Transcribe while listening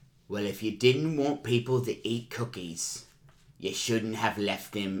Well, if you didn't want people to eat cookies, you shouldn't have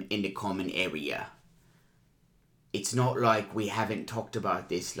left them in the common area. It's not like we haven't talked about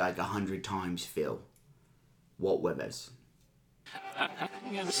this like 100 times, Phil. What with us?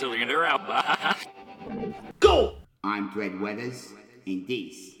 Go! I'm Thread Weathers, and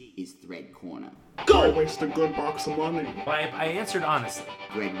this is Thread Corner. Go! I waste a good box of money. I answered honestly.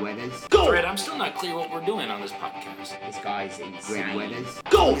 Thread Weathers. Go! Thread, I'm still not clear what we're doing on this podcast. This guy's insane. Thread Weathers.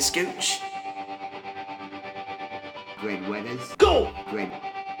 Go! Scooch. Thread Weathers. Go! Thread.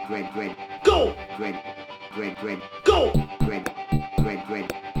 Go! Thread. Go!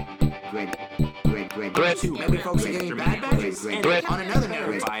 Maybe folks are getting bad badges. And on another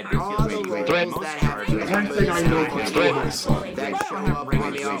note, all the roles that have The one thing I know for sure myself. that show up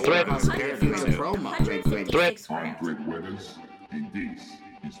when they all prepare for the promo. I'm Thread Weathers, and this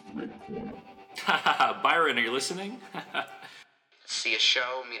is Thread Corner. Byron, are you listening? See a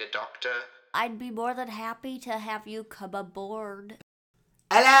show, meet a doctor. I'd be more than happy to have you come aboard.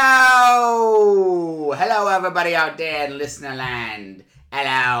 Hello! Hello, everybody out there in listener land.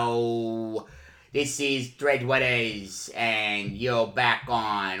 Hello. This is Thread Weathers, and you're back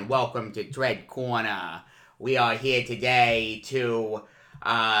on. Welcome to Thread Corner. We are here today to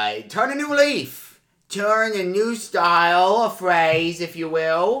turn a new leaf. Turn a new style, a phrase, if you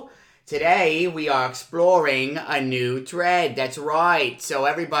will. Today, we are exploring a new thread. That's right. So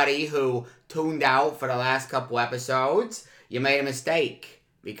everybody who tuned out for the last couple episodes, you made a mistake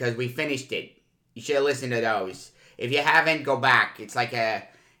because we finished it. You should have listened to those. If you haven't, go back. It's like a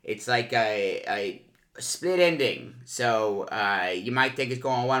split ending. So you might think it's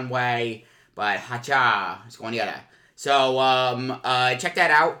going one way, but hacha, it's going the other. So check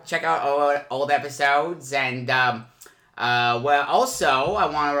that out. Check out all old episodes. And well, also, I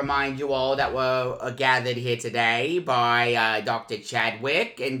want to remind you all that we're gathered here today by Dr.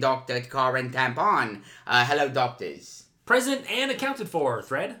 Chadwick and Dr. Karen Tampon. Hello, doctors. Present and accounted for,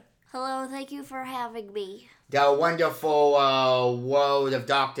 Thread. Hello, thank you for having me. The wonderful world of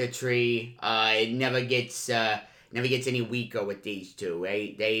doctortry it never gets any weaker with these two.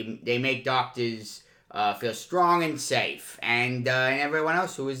 They make doctors feel strong and safe, and everyone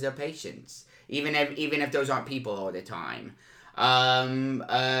else who is their patients, even if those aren't people all the time. How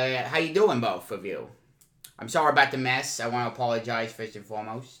you doing, both of you? I'm sorry about the mess. I want to apologize first and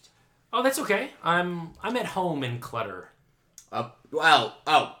foremost. Oh, that's okay. I'm at home in clutter.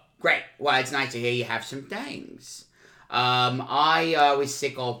 Great. Well, it's nice to hear you have some things. I was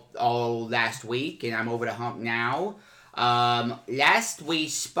sick all last week, and I'm over the hump now. Last we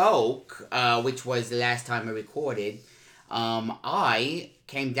spoke, which was the last time I recorded, I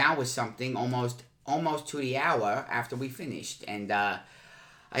came down with something almost to the hour after we finished, and I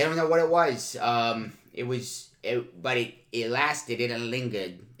don't know what it was. But it lasted. It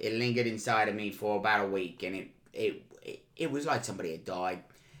lingered. It lingered inside of me for about a week, and it was like somebody had died.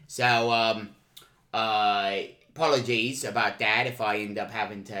 So, apologies about that if I end up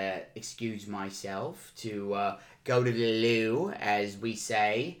having to excuse myself to go to the loo, as we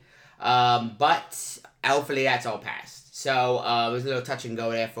say. But hopefully that's all passed. So, it was a little touch and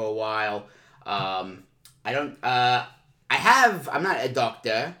go there for a while. I'm not a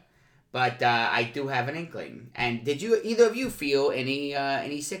doctor, but I do have an inkling. And did either of you feel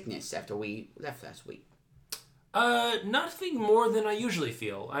any sickness after we left last week? Nothing more than I usually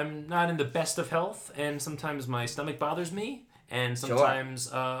feel. I'm not in the best of health, and sometimes my stomach bothers me, and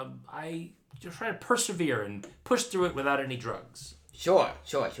sometimes I just try to persevere and push through it without any drugs. Sure.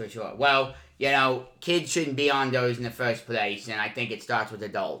 Well, kids shouldn't be on those in the first place, and I think it starts with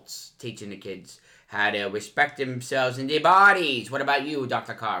adults, teaching the kids how to respect themselves and their bodies. What about you,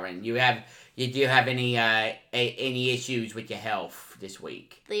 Dr. Karen? Do you have any issues with your health this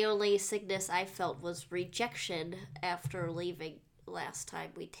week? The only sickness I felt was rejection after leaving last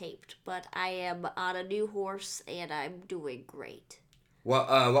time we taped, but I am on a new horse and I'm doing great.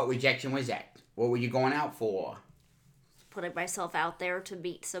 What rejection was that? What were you going out for? Putting myself out there to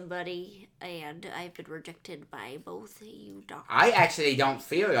meet somebody, and I've been rejected by both you doctors. I actually don't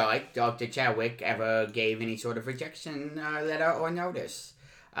feel like Dr. Chadwick ever gave any sort of rejection letter or notice.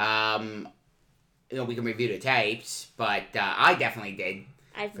 We can review the tapes, but I definitely did.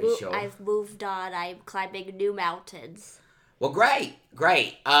 I've moved on. I'm climbing new mountains. Well, great.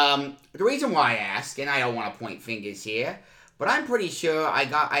 The reason why I ask, and I don't want to point fingers here, but I'm pretty sure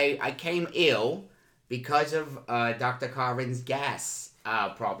I came ill because of Dr. Karen's gas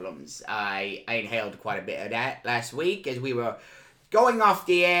problems. I inhaled quite a bit of that last week as we were going off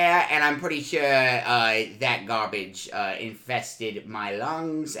the air, and I'm pretty sure that garbage infested my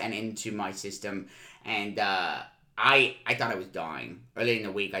lungs and into my system, and I thought I was dying. Early in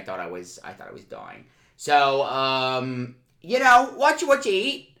the week, I thought I was dying. So, watch what you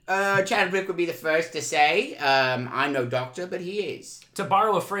eat. Chadwick would be the first to say, I'm no doctor, but he is. To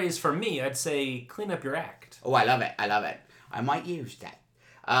borrow a phrase from me, I'd say clean up your act. Oh, I love it. I might use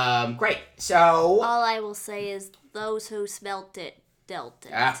that. Great. So... All I will say is those who smelt it dealt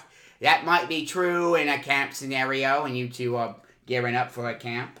it. That might be true in a camp scenario, and you two are gearing up for a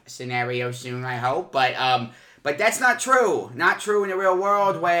camp scenario soon, I hope. But that's not true. Not true in the real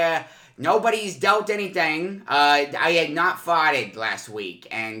world where nobody's dealt anything. I had not farted last week,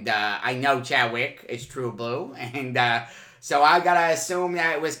 and I know Chadwick is True Blue, and so I gotta assume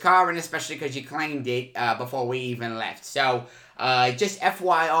that it was Karen, especially because you claimed it before we even left. So just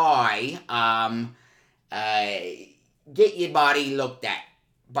FYI, get your body looked at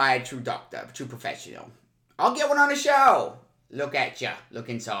by a true doctor, a true professional. I'll get one on the show. Look at you. Look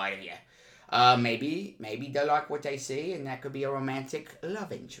inside of you. Maybe they like what they see, and that could be a romantic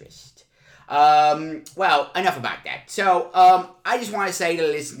love interest. Well, enough about that. So, I just want to say to the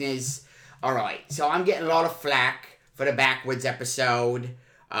listeners, alright, so I'm getting a lot of flack for the Backwards episode,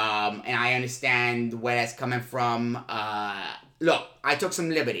 and I understand where that's coming from. Look, I took some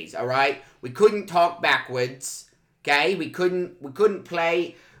liberties, alright? We couldn't talk backwards, okay? We couldn't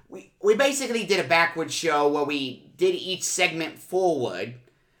play... We basically did a backwards show where we did each segment forward,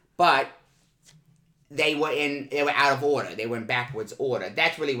 but they were out of order. They were in backwards order.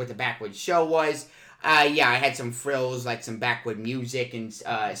 That's really what the backwards show was. I had some frills, like some backward music and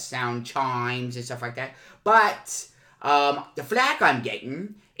sound chimes and stuff like that. But the flack I'm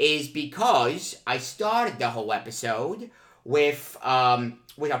getting is because I started the whole episode with a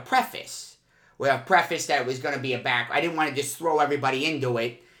preface. With a preface that was going to be I didn't want to just throw everybody into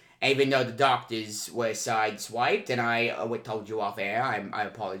it, even though the doctors were sideswiped, and I told you off air. I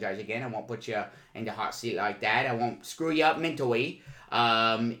apologize again. I won't put you in the hot seat like that. I won't screw you up mentally.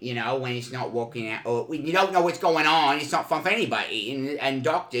 When it's not working out, or when you don't know what's going on, it's not fun for anybody. And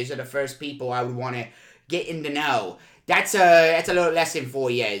doctors are the first people I would want to get in the know. That's a little lesson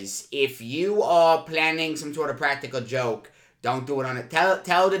for you. If you are planning some sort of practical joke, don't do it on it.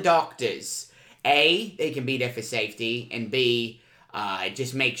 Tell the doctors. A, they can be there for safety, and B,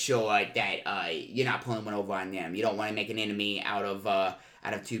 just make sure that you're not pulling one over on them. You don't want to make an enemy out of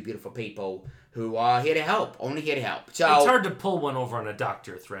two beautiful people who are here to help, only here to help. So it's hard to pull one over on a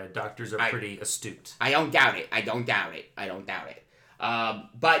doctor thread. Doctors are pretty astute. I don't doubt it.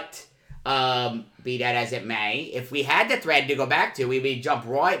 But be that as it may, if we had the thread to go back to, we would jump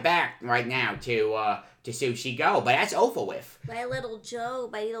right back right now to Sushi Go. But that's over with. My little Joe,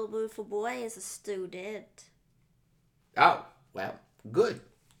 my little beautiful boy, is a student. Oh, well, good.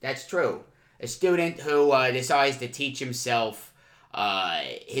 That's true. A student who decides to teach himself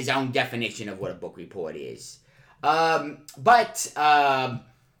his own definition of what a book report is. But come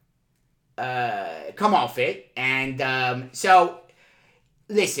off it. And so,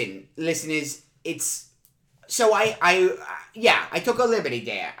 listen, listeners, I took a liberty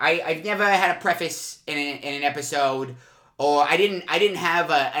there. I've never had a preface in an episode, or I didn't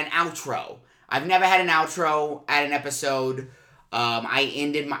have an outro. I've never had an outro at an episode. I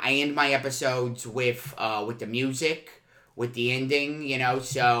end my episodes with the music, with the ending,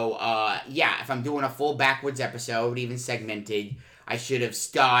 So if I'm doing a full backwards episode, even segmented, I should have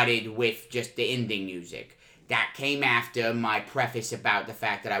started with just the ending music. That came after my preface about the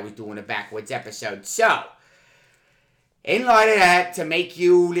fact that I was doing a backwards episode. So, in light of that, to make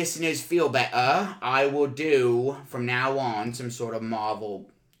you listeners feel better, I will do, from now on, some sort of Marvel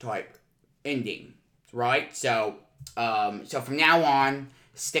type ending, right? So from now on,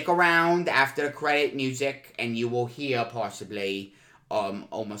 stick around after the credit music, and you will hear possibly,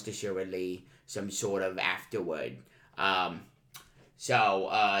 almost assuredly, some sort of afterward.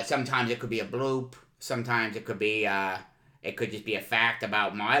 Sometimes it could be a bloop. Sometimes it could be, it could just be a fact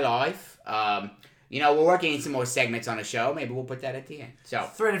about my life. We're working in some more segments on the show. Maybe we'll put that at the end. So,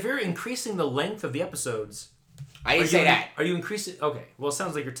 Fred, if you're increasing the length of the episodes, I didn't say that. Are you increasing? Okay. Well, it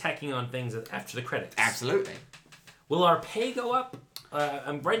sounds like you're tacking on things after the credits. Absolutely. Will our pay go up?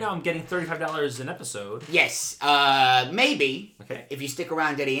 Right now, I'm getting $35 an episode. Yes. Maybe. Okay. If you stick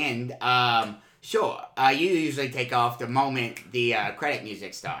around to the end. Sure. You usually take off the moment the credit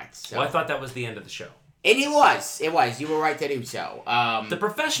music starts. So. Well, I thought that was the end of the show. And it was. You were right to do so. The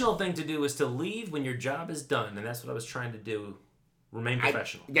professional thing to do is to leave when your job is done, and that's what I was trying to do. Remain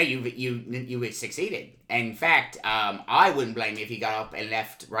professional. You succeeded. In fact, I wouldn't blame you if you got up and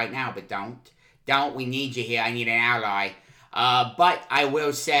left right now, but don't. We need you here. I need an ally. But I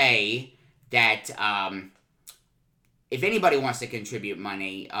will say that if anybody wants to contribute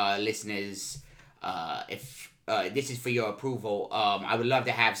money, listeners, if this is for your approval. I would love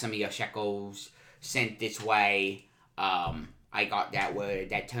to have some of your shekels sent this way. I got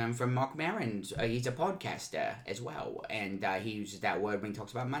that term from Mark Maron. He's a podcaster as well, and he uses that word when he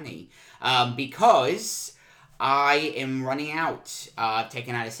talks about money. Because I am running out. I've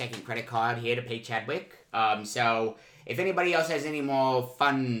taken out a second credit card here to pay Chadwick. So if anybody else has any more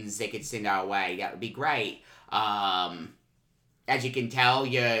funds they could send our way, that would be great. As you can tell,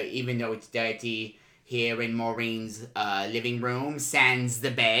 even though it's dirty here in Maureen's living room, sans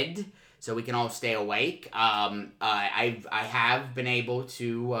the bed, so we can all stay awake. I have been able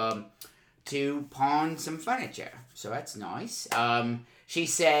to pawn some furniture, so that's nice. She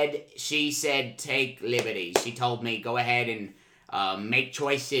said take liberties. She told me go ahead and make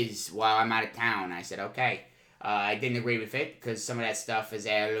choices while I'm out of town. I said okay. I didn't agree with it because some of that stuff is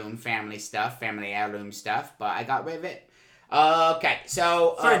heirloom, family heirloom stuff, but I got rid of it. Okay,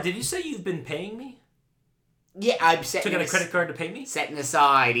 so... Fred, did you say you've been paying me? Yeah, I'm setting... Took out a credit card to pay me? Setting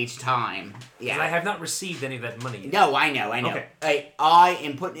aside each time. Yeah. I have not received any of that money yet. No, I know. Okay. I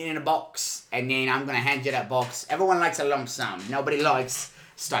am putting it in a box, and then I'm going to hand you that box. Everyone likes a lump sum. Nobody likes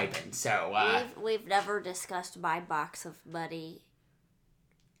stipend, so... We've never discussed my box of money.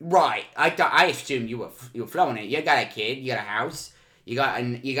 Right. I assumed you were flowing it. You got a kid. You got a house. You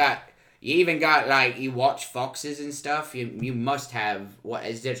even got, you watch Foxes and stuff. You must have, what,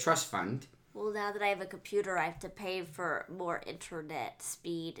 is there a trust fund? Well, now that I have a computer, I have to pay for more internet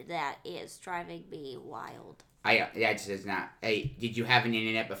speed. That is driving me wild. That does not. Hey, did you have an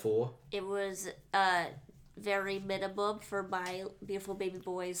internet before? It was, very minimum for my beautiful baby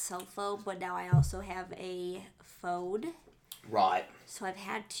boy's cell phone, but now I also have a phone. Right. So I've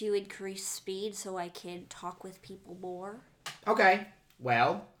had to increase speed so I can talk with people more. Okay.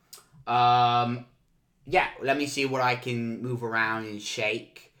 Well, yeah, let me see what I can move around and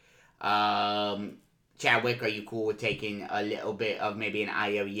shake. Chadwick, are you cool with taking a little bit of maybe an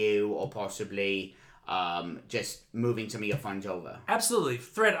IOU or possibly just moving some of your funds over? Absolutely.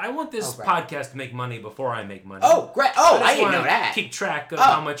 Fred, I want this podcast to make money before I make money. Oh, great. Oh, I didn't know that. Keep track of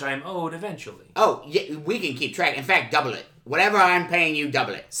how much I'm owed eventually. Oh, yeah, we can keep track. In fact, double it. Whatever I'm paying you,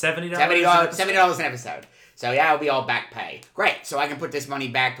 double it. $70? $70 an episode. So yeah, it'll be all back pay. Great. So I can put this money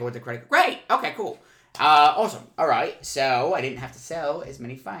back towards the credit card. Great. Okay, cool. Awesome. All right. So I didn't have to sell as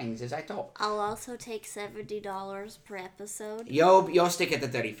many fines as I thought. I'll also take $70 per episode. You'll stick at the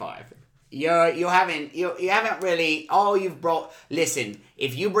 35. You haven't really. All you've brought. Listen,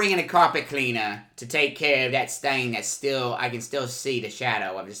 if you bring in a carpet cleaner to take care of that stain that's still, I can still see the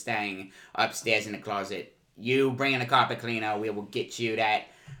shadow of the stain upstairs in the closet. You bring in a carpet cleaner, we will get you that.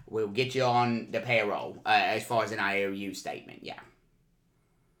 We'll get you on the payroll as far as an IOU statement. Yeah.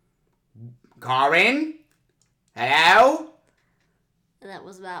 Karin, hello. That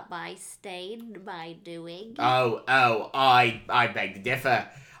was not my stain, my doing. Oh, I beg to differ.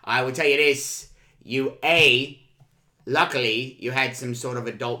 I will tell you this. Luckily, you had some sort of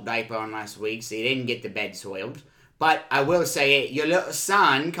adult diaper on last week, so you didn't get the bed soiled. But I will say your little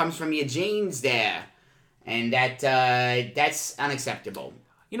son comes from your genes there. And that's unacceptable.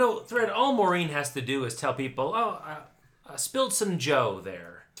 You know, Thread, all Maureen has to do is tell people, I spilled some Joe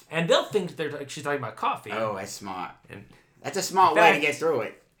there. And they'll think she's talking about coffee. Oh, that's smart. And that's a smart way to get through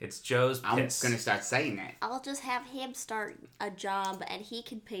it. It's Joe's piss. I'm going to start saying that. I'll just have him start a job and he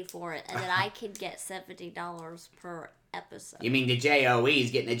can pay for it. And then I can get $70 per episode. You mean the JOE's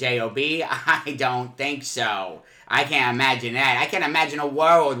getting the JOB? I don't think so. I can't imagine that. I can't imagine a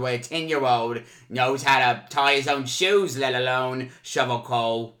world where a 10-year-old knows how to tie his own shoes, let alone shovel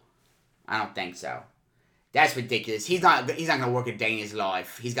coal. I don't think so. That's ridiculous. He's not going to work a day in his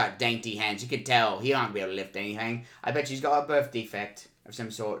life. He's got dainty hands. You could tell. He's not going to be able to lift anything. I bet he's got a birth defect of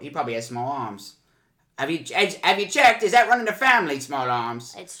some sort. He probably has small arms. Have you checked? Is that running the family, small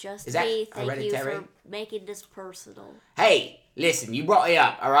arms? It's just me. Thank you for making this personal. Hey, listen, you brought it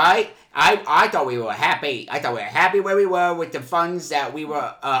up, all right? I thought we were happy. I thought we were happy where we were with the funds that we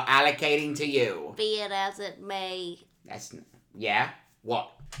were allocating to you. Be it as it may. Yeah?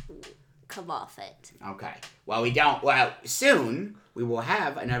 What? Come off it. Okay. Well, we don't. Well, soon we will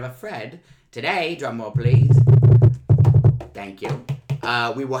have another Fred. Today, drum roll, please. Thank you.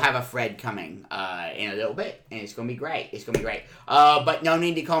 We will have a Fred coming in a little bit, and it's going to be great. It's going to be great. But no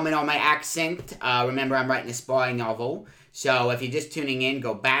need to comment on my accent. Remember, I'm writing a spy novel. So if you're just tuning in,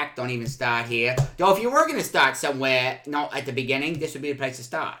 go back. Don't even start here. Though if you were going to start somewhere, not at the beginning, this would be the place to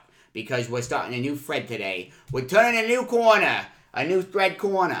start. Because we're starting a new Fred today. We're turning a new corner. A new Thread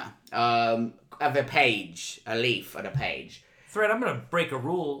corner of a page. A leaf of the page. Thread, I'm going to break a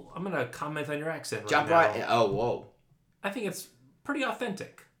rule. I'm going to comment on your accent Jump right. Oh, whoa. I think it's pretty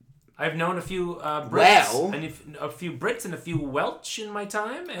authentic. I've known a few Brits, Well- and a few Brits and a few Welsh in my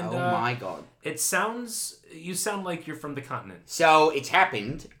time, and Oh my God. you sound like you're from the continent. So it's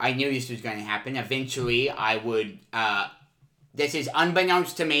happened. I knew this was going to happen. Eventually, I would. This is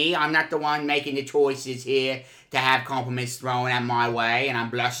unbeknownst to me. I'm not the one making the choices here to have compliments thrown at my way, and I'm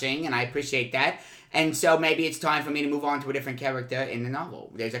blushing, and I appreciate that. And so maybe it's time for me to move on to a different character in the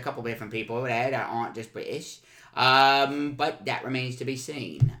novel. There's a couple different people there that aren't just British, but that remains to be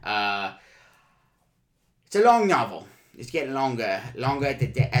seen. It's a long novel. It's getting longer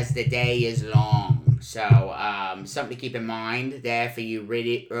as the day is long. So something to keep in mind there for you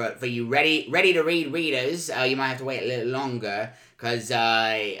ready to read readers. You might have to wait a little longer because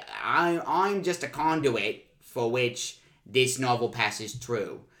I'm just a conduit for which this novel passes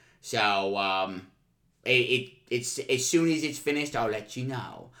through. So it's as soon as it's finished, I'll let you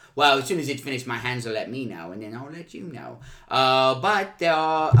know. Well, as soon as it's finished, my hands will let me know, and then I'll let you know.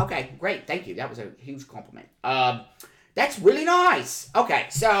 Okay, great, thank you. That was a huge compliment. That's really nice. Okay,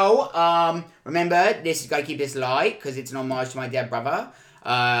 so, remember, this is got to keep this light, because it's an homage to my dead brother.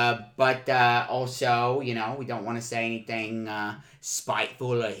 But also, you know, we don't want to say anything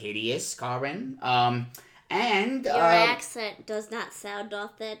spiteful or hideous, Karen. And... Your accent does not sound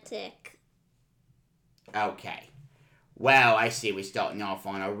authentic. Okay. Well, I see we're starting off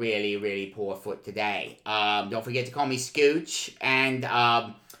on a really, really poor foot today. Don't forget to call me Scooch. And,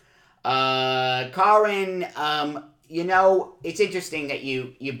 Karen, you know, it's interesting that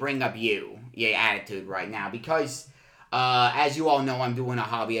you bring up your attitude right now. Because, as you all know, I'm doing a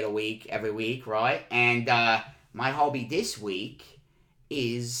hobby of the week every week, right? And, my hobby this week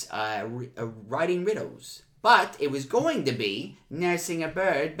is, writing riddles. But it was going to be nursing a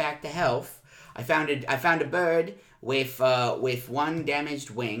bird back to health. I found a bird with one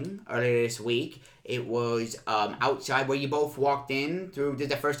damaged wing earlier this week. It was outside where you both walked in through. This is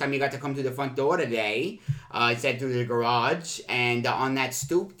the first time you got to come through the front door today. It said through the garage, and on that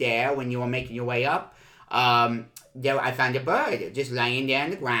stoop there, when you were making your way up, there I found a bird just laying there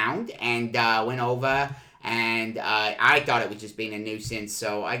on the ground, and went over. And I thought it was just being a nuisance,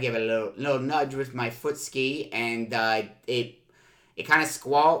 so I gave it a little nudge with my foot ski, and it kind of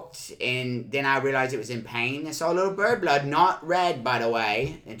squawked, and then I realized it was in pain. I saw a little bird blood, not red, by the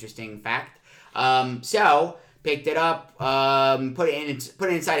way. Interesting fact. So picked it up, put it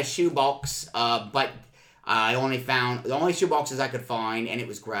inside a shoebox. But I only found the only shoeboxes I could find, and it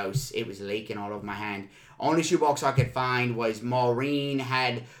was gross. It was leaking all over my hand. Only shoebox I could find was Maureen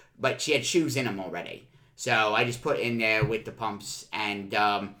had, but she had shoes in them already. So I just put it in there with the pumps, and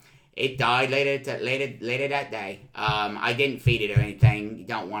it died later that day. I didn't feed it or anything. You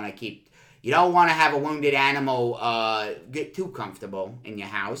don't want to have a wounded animal get too comfortable in your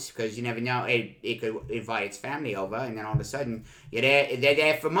house, because you never know, it could invite its family over, and then all of a sudden they're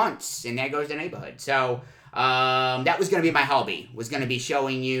there for months, and there goes the neighborhood. So that was going to be my hobby. Was going to be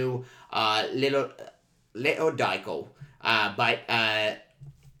showing you little Dykel, but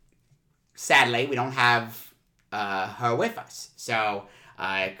sadly we don't have her with us. So.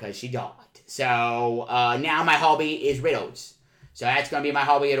 Because she died. So, now my hobby is riddles. So that's going to be my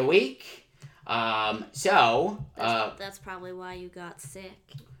hobby of the week. That's probably why you got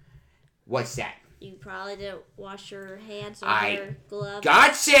sick. What's that? You probably didn't wash your hands or your gloves.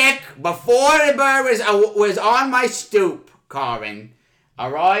 Got sick before the bird was on my stoop, Karen.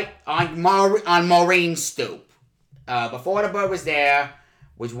 Alright? On Maureen's stoop. Before the bird was there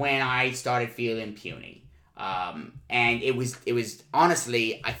was when I started feeling puny. And it was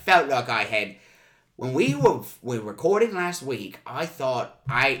honestly, I felt like I had, when we recorded last week, I thought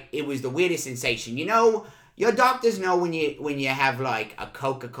it was the weirdest sensation. You know, your doctors know when you have like a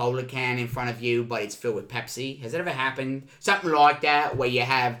Coca-Cola can in front of you, but it's filled with Pepsi. Has it ever happened? Something like that, where you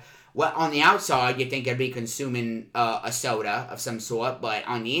have, well, on the outside, you think you'd be consuming a soda of some sort, but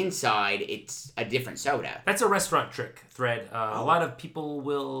on the inside, it's a different soda. That's a restaurant trick, Thread. A lot of people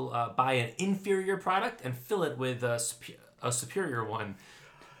will buy an inferior product and fill it with a superior one.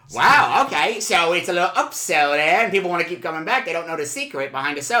 Wow, okay, so it's a little upsell there, and people want to keep coming back. They don't know the secret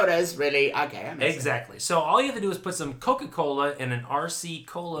behind the sodas, really. Okay, exactly. So all you have to do is put some Coca-Cola in an RC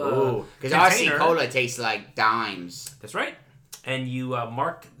Cola Ooh, because RC Cola tastes like dimes. That's right. And you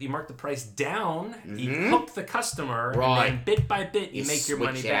mark the price down. Mm-hmm. You hook the customer, right. And then bit by bit you make your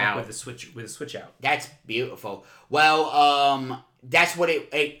money back with a switch out. That's beautiful. Well, that's what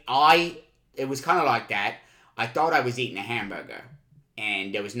it was kind of like that. I thought I was eating a hamburger,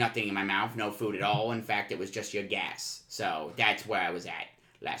 and there was nothing in my mouth, no food at all. In fact, it was just your gas. So that's where I was at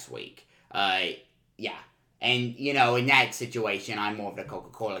last week. Yeah. And, you know, in that situation, I'm more of the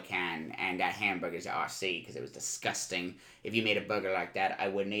Coca-Cola can, and that hamburger's RC, because it was disgusting. If you made a burger like that, I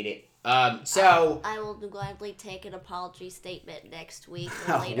wouldn't eat it. So I will gladly take an apology statement next week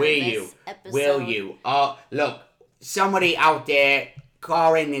or later will this you? episode. Will you? Look, somebody out there,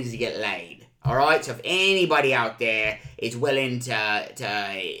 Corin needs to get laid. All right. So if anybody out there is willing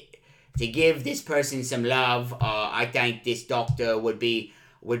to give this person some love, I think this doctor would be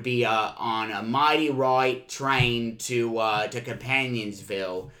on a mighty right train to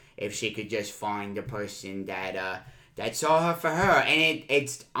Companionsville if she could just find the person that saw her for her. And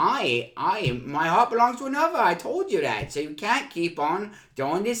it's my heart belongs to another. I told you that. So you can't keep on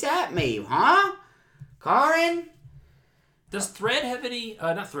throwing this at me, huh? Corin? Does Thread have any?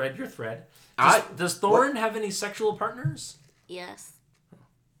 Not Thread. You're Thread. Does What? Thorn have any sexual partners? Yes.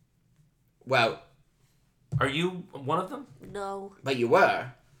 Well, Are you one of them? No. but you were.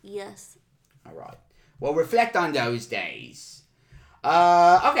 Yes. All right. Well, reflect on those days.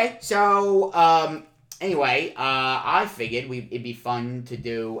 Okay. So, anyway, I figured it'd be fun to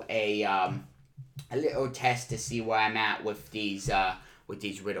do a little test to see where I'm at with these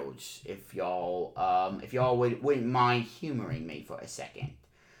riddles. If y'all wouldn't mind humoring me for a second.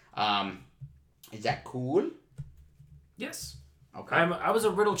 Is that cool? Yes. Okay. I was a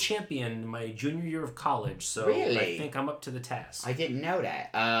riddle champion my junior year of college, so Really? I think I'm up to the task. I didn't know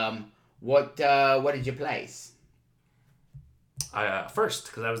that. What did you place? First,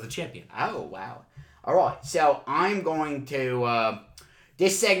 because I was the champion. Oh, wow. All right, so I'm going to,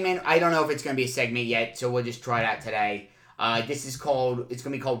 this segment, I don't know if it's going to be a segment yet, so we'll just try it out today. It's going to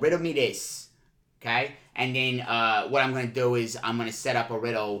be called Riddle Me This, okay? And then what I'm going to do is I'm going to set up a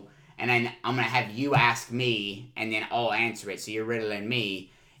riddle, and then I'm going to have you ask me, and then I'll answer it, so you're riddling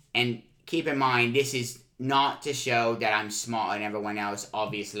me. And keep in mind, this is not to show that I'm smarter than everyone else.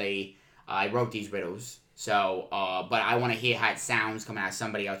 Obviously, I wrote these riddles. So, but I want to hear how it sounds coming out of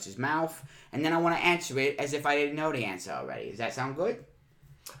somebody else's mouth, and then I want to answer it as if I didn't know the answer already. Does that sound good?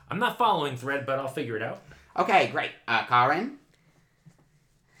 I'm not following Thread, but I'll figure it out. Okay, great. Karin?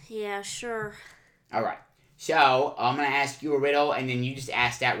 Yeah, sure. All right. So, I'm going to ask you a riddle, and then you just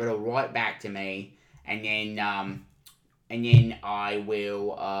ask that riddle right back to me, and then I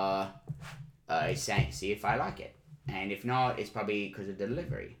will see if I like it. And if not, it's probably because of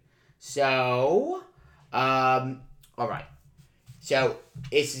delivery. So, all right. So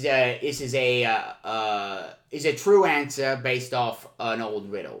this is a true answer based off an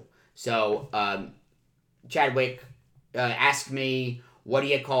old riddle. So, Chadwick, ask me, what do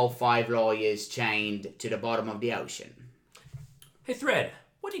you call 5 lawyers chained to the bottom of the ocean? Hey, Thread,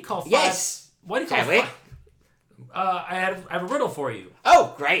 what do you call 5? Yes. What do you call Chadwick. 5? I have a riddle for you.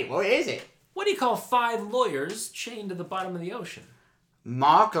 Oh, great. What is it? What do you call 5 lawyers chained to the bottom of the ocean?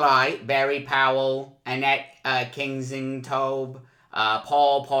 Mark Light, Barry Powell, Annette Kingsingtobe,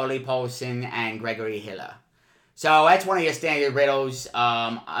 Paulie Paulson, and Gregory Hiller. So that's one of your standard riddles.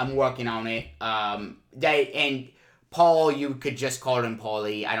 I'm working on it. And Paul, you could just call him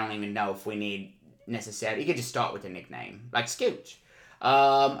Paulie. I don't even know if we need necessarily. You could just start with a nickname, like Scooch.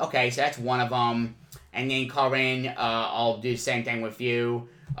 Okay, so that's one of them. And then Corinne, I'll do the same thing with you,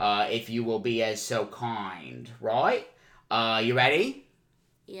 if you will be as so kind, right? You ready?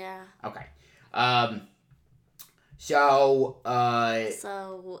 Yeah. Okay.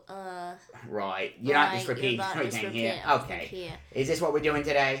 Right. You're not just repeating everything here. Okay. Here. Is this what we're doing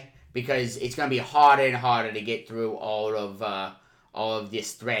today? Because it's going to be harder and harder to get through all of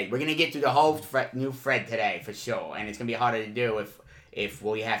this thread. We're going to get through the whole new thread today for sure, and it's going to be harder to do if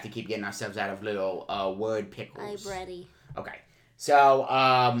we have to keep getting ourselves out of little word pickles. I'm ready. Okay. So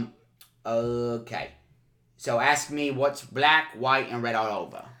So ask me what's black, white, and red all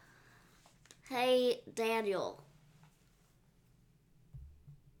over. Hey, Daniel.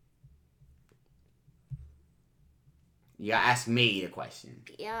 You gotta ask me the question.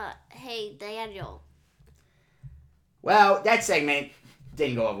 Yeah, hey, Daniel. Well, that segment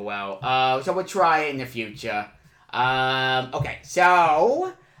didn't go over well. So we'll try it in the future. Okay,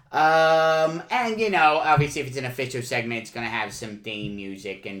 so, and you know, obviously if it's an official segment, it's gonna have some theme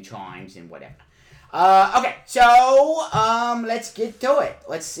music and chimes and whatever. Okay, so, let's get to it.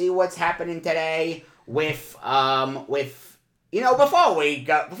 Let's see what's happening today with, you know, before we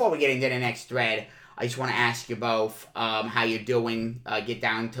get into the next thread, I just want to ask you both, how you're doing, get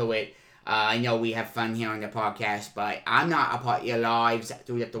down to it. I know we have fun here on the podcast, but I'm not a part of your lives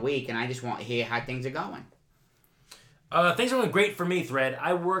throughout the week, and I just want to hear how things are going. Things are going great for me, Thread.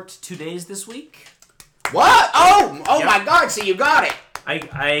 I worked 2 days this week. What? Oh Yep. My God! So you got it. I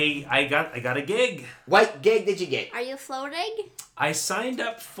got a gig. What gig did you get? Are you floating? I signed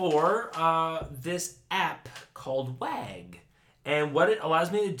up for this app called WAG. And what it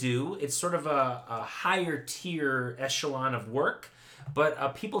allows me to do, it's sort of a higher tier echelon of work.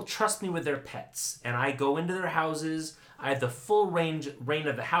 but people trust me with their pets, and I go into their houses. I have the full reign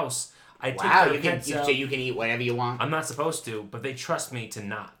of the house. I take Wow, their you can pets out. so you can eat whatever you want. I'm not supposed to, but they trust me to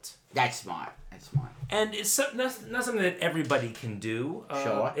not. That's smart. That's smart. And it's not something that everybody can do.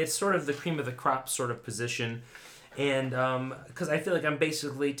 Sure. It's sort of the cream of the crop sort of position. And because I feel like I'm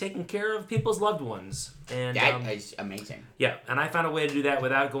basically taking care of people's loved ones. And That is amazing. yeah, and I found a way to do that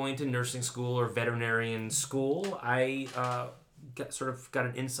without going to nursing school or veterinarian school. I got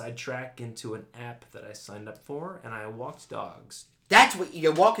an inside track into an app that I signed up for, and I walked dogs. That's what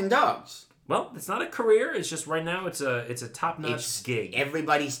you're walking dogs. Well, it's not a career. It's just right now it's a top-notch gig.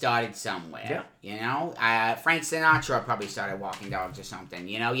 Everybody started somewhere. Yeah. You know, Frank Sinatra probably started walking dogs or something.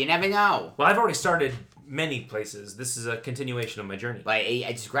 You know, you never know. Well, I've already started many places. This is a continuation of my journey. But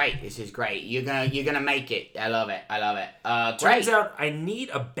it's great. This is great. You're gonna make it. I love it. Great. Turns out I need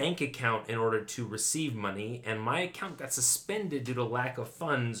a bank account in order to receive money, and my account got suspended due to lack of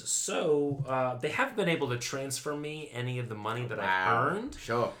funds. So they haven't been able to transfer me any of the money that I've earned.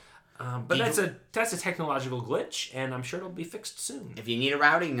 Sure. But that's a technological glitch, and I'm sure it'll be fixed soon. If you need a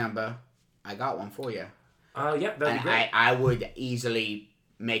routing number, I got one for you. Yeah, that'd be great. I would easily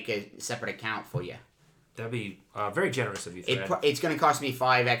make a separate account for you. That'd be very generous of you, Fred. It's going to cost me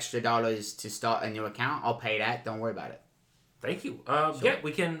 $5 extra to start a new account. I'll pay that. Don't worry about it. Thank you. Yeah,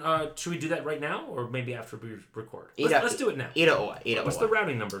 we can. Should we do that right now, or maybe after we record? Let's do it now. Either or. What's the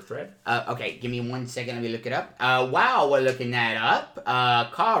routing number, Fred? Okay, give me 1 second. Let me look it up. While we're looking that up,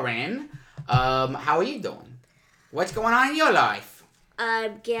 Karin, how are you doing? What's going on in your life?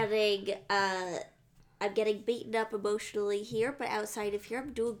 I'm getting beaten up emotionally here, but outside of here,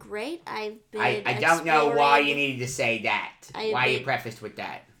 I'm doing great. I don't know why you needed to say that. Why you prefaced with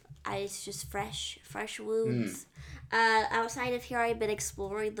that? It's just fresh wounds. Outside of here, I've been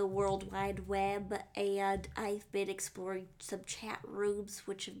exploring the World Wide Web, and I've been exploring some chat rooms,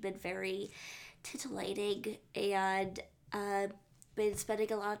 which have been very titillating, and been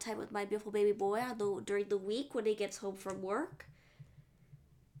spending a lot of time with my beautiful baby boy during the week when he gets home from work.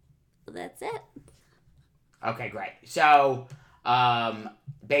 That's it. Okay, great. So,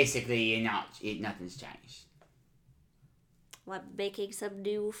 basically, nothing's changed. I'm making some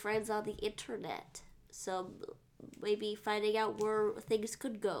new friends on the internet. So maybe finding out where things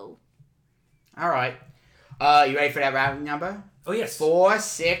could go. All right. You ready for that routing number? Oh, yes.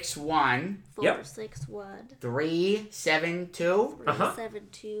 461 461 372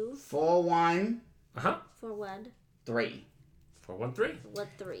 372 41 413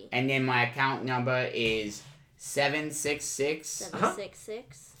 413. And then my account number is 766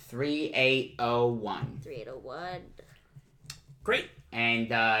 766 3801. 3801. Great. And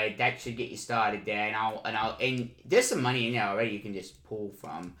that should get you started there. And there's some money in there already you can just pull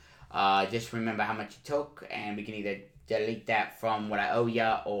from. Just remember how much you took, and we can either delete that from what I owe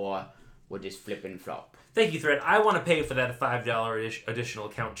you, or we'll just flip and flop. Thank you, Thread. I want to pay for that $5 additional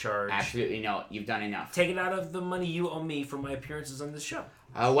account charge. Absolutely no. You've done enough. Take it out of the money you owe me for my appearances on this show.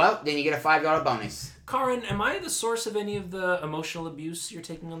 Well, then you get a $5 bonus. Karin, am I the source of any of the emotional abuse you're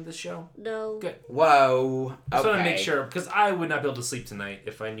taking on this show? No. Good. Whoa. I just want to make sure, because I would not be able to sleep tonight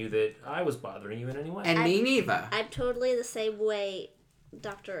if I knew that I was bothering you in any way. And me neither. I'm totally the same way,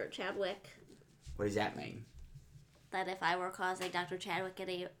 Dr. Chadwick. What does that mean? That if I were causing Dr. Chadwick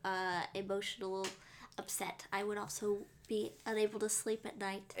any emotional upset, I would also be unable to sleep at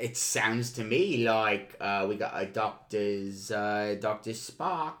night. It sounds to me like we got a Dr.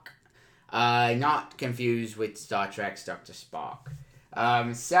 Spock. Not confused with Star Trek's Dr. Spock.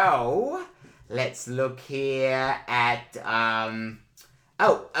 So, let's look here at... are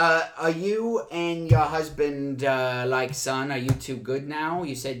you and your husband, son, are you two good now?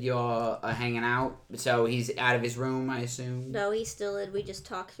 You said you're hanging out, so he's out of his room, I assume? No, he's still in. We just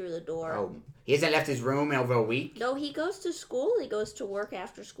talk through the door. Oh, he hasn't left his room in over a week? No, he goes to school. He goes to work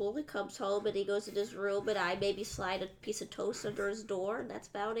after school. He comes home and he goes in his room, and I maybe slide a piece of toast under his door, and that's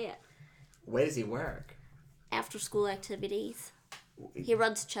about it. Where does he work? After school activities. He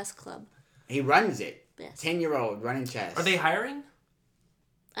runs chess club. He runs it? Yes. 10-year-old running chess. Are they hiring?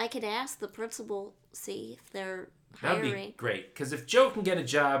 I could ask the principal, see if they're That'd hiring. be great, because if Joe can get a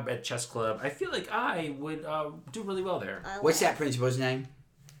job at chess club, I feel like I would do really well there. What's that principal's name?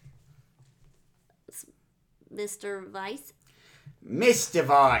 Mr. Weiss. Mr.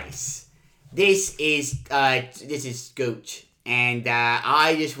 Weiss. This is Gooch, and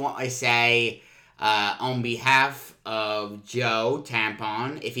I just want to say, on behalf of Joe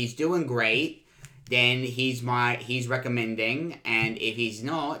Tampon, if he's doing great, then he's recommending, and if he's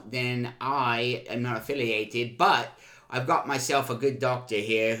not, then I am not affiliated, but I've got myself a good doctor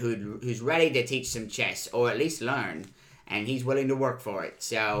here who's ready to teach some chess, or at least learn. and he's willing to work for it.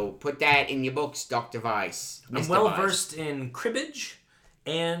 So put that in your books, Dr. Weiss. I'm Mr. well Weiss. versed in cribbage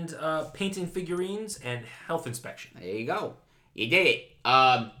and painting figurines and health inspection. There you go. You did it.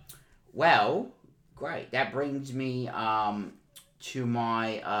 Well, great. That brings me to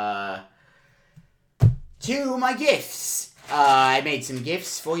my gifts. I made some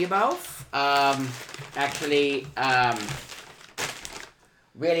gifts for you both.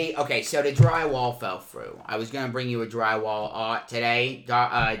 Really, okay, so the drywall fell through. I was going to bring you a drywall art today,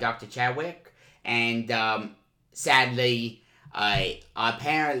 Dr. Chadwick, and sadly,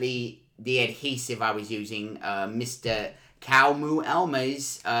 apparently the adhesive I was using, Mr. Calmu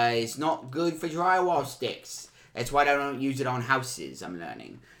Elmer's, is not good for drywall sticks. That's why I don't use it on houses, I'm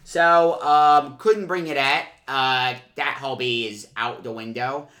learning. So, couldn't bring it at. That hobby is out the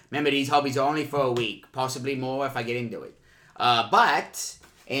window. Remember, these hobbies are only for a week, possibly more if I get into it. But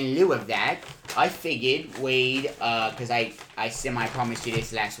in lieu of that, I figured we'd, because I semi-promised you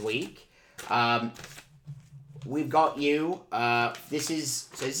this last week, we've got you, this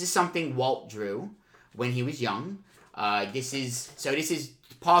is something Walt drew when he was young. This is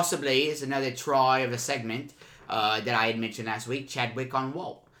possibly is another try of a segment that I had mentioned last week, Chadwick on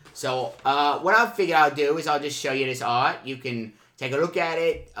Walt. So, what I figured I'll do is I'll just show you this art. You can take a look at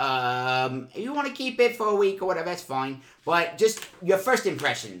it. If you want to keep it for a week or whatever, that's fine. But just your first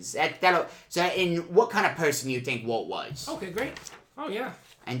impressions. So, in what kind of person you think Walt was? Okay, great. Oh, yeah.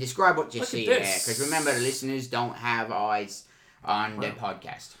 And describe what you Look see at there. this. Because remember, the listeners don't have eyes on the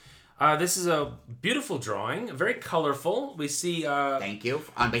podcast. This is a beautiful drawing, very colorful. We see Thank you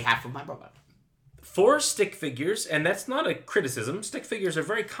on behalf of my brother. 4 stick figures, and that's not a criticism. Stick figures are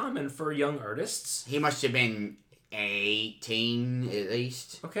very common for young artists. He must have been 18 at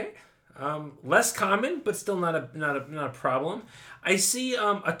least. Okay, less common, but still not a problem. I see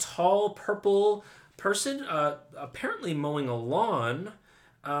a tall purple person, apparently mowing a lawn,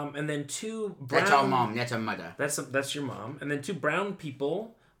 and then 2 brown. That's our mom. That's our mother. That's your mom, and then 2 brown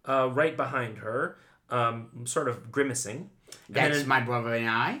people right behind her, sort of grimacing. That's my brother and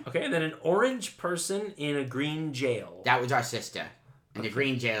I. Okay, and then an orange person in a green jail. That was our sister. And the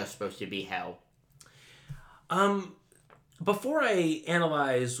green jail is supposed to be hell. Before I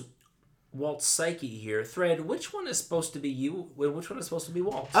analyze Walt's psyche here, Thread, which one is supposed to be you? Which one is supposed to be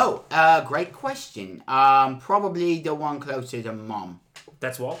Walt? Oh, great question. Probably the one closer to Mom.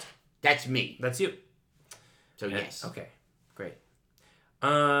 That's Walt? That's me. That's you. So yes. Okay, great.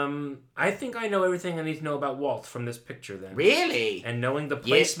 I think I know everything I need to know about Walt from this picture then. Really? And knowing the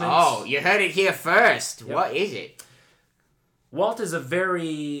Yes. placements. Oh, you heard it here first. Yep. What is it? Walt is a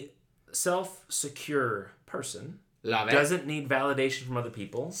very self-secure person. Love it. Doesn't need validation from other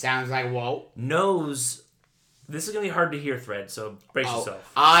people. Sounds like Walt. Knows. This is gonna be hard to hear, Thread. So brace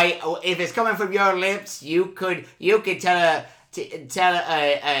yourself. If it's coming from your lips, you could tell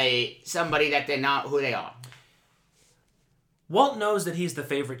somebody that they're not who they are. Walt knows that he's the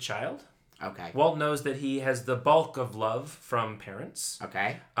favorite child. Okay. Walt knows that he has the bulk of love from parents.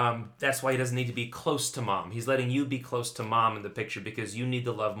 Okay. That's why he doesn't need to be close to Mom. He's letting you be close to Mom in the picture because you need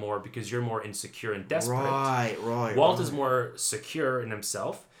the love more because you're more insecure and desperate. Right. Walt is more secure in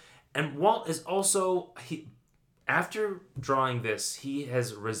himself. And Walt is also... After drawing this, he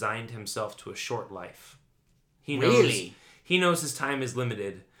has resigned himself to a short life. He knows his time is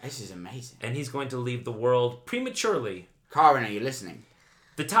limited. This is amazing. And he's going to leave the world prematurely. Carvin, are you listening?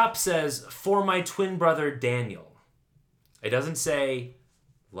 The top says, "For my twin brother Daniel." It doesn't say,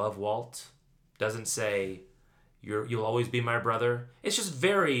 "Love Walt." Doesn't say, "You'll always be my brother." It's just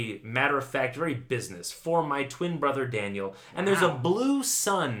very matter of fact, very business. "For my twin brother Daniel." And there's a blue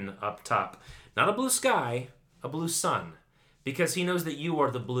sun up top. Not a blue sky, a blue sun. Because he knows that you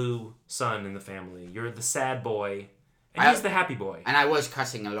are the blue sun in the family. You're the sad boy. And he's the happy boy. And I was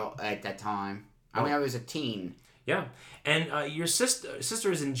cussing a lot at that time. I mean, I was a teen. Yeah. And your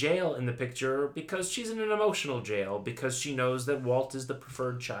sister is in jail in the picture because she's in an emotional jail because she knows that Walt is the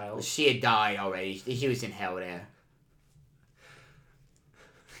preferred child. She had died already. She was in hell there.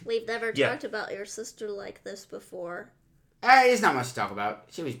 We've never talked about your sister like this before. There's not much to talk about.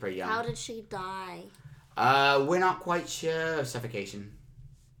 She was pretty young. How did she die? We're not quite sure. Suffocation.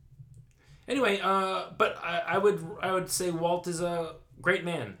 Anyway, but I would say Walt is a great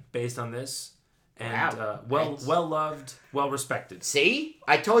man based on this. And well loved, well respected. See?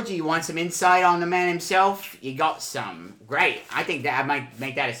 I told you want some insight on the man himself. You got some. Great. I think that I might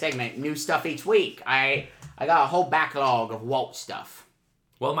make that a segment. New stuff each week. I got a whole backlog of Walt stuff.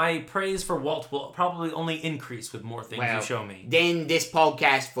 Well, my praise for Walt will probably only increase with more things you show me. Then this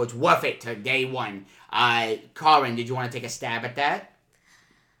podcast was worth it to day one. Karin, did you want to take a stab at that?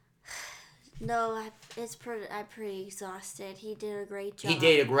 No, I'm pretty exhausted. He did a great job. He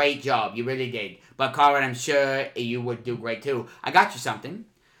did a great job. You really did. But Corin, I'm sure you would do great too. I got you something.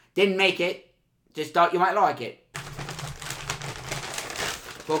 Didn't make it. Just thought you might like it.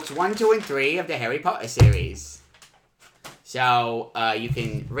 Books 1, 2, and 3 of the Harry Potter series. So you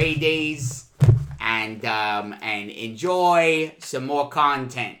can read these and enjoy some more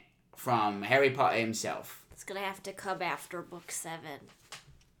content from Harry Potter himself. It's gonna have to come after book 7.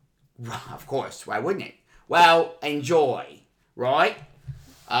 Of course, why wouldn't it? Well, enjoy, right?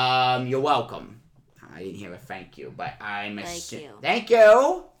 You're welcome. I didn't hear a thank you, but I'm a... Thank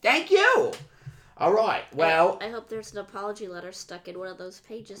you. Thank you. All right, well... I hope there's an apology letter stuck in one of those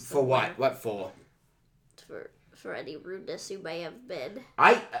pages somewhere. For what? What for? For any rudeness you may have been.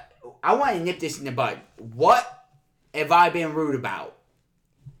 I want to nip this in the bud. What have I been rude about?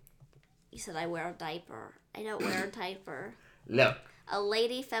 You said I wear a diaper. I don't wear a diaper. Look. A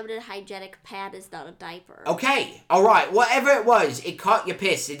lady feminine hygienic pad is not a diaper. Okay, all right. Whatever it was, it caught your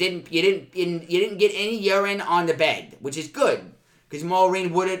piss. You didn't get any urine on the bed, which is good, because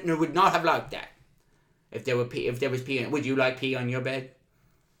Maureen would not have liked that. If there was pee, would you like pee on your bed?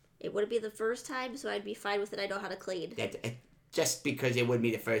 It wouldn't be the first time, so I'd be fine with it. I know how to clean. Just because it wouldn't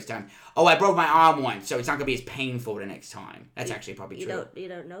be the first time. Oh, I broke my arm once, so it's not gonna be as painful the next time. That's actually probably true. You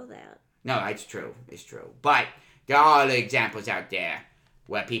don't know that. No, it's true. It's true. But there are other examples out there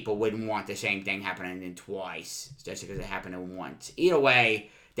where people wouldn't want the same thing happening twice, just because it happened once. Either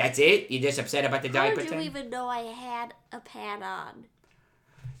way, that's it. You're just upset about the diaper thing? How did you even know I had a pad on?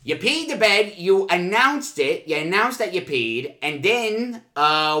 You peed the bed, you announced it, you announced that you peed, and then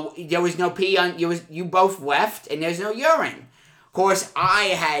there was no pee on, you both left, and there's no urine. Of course,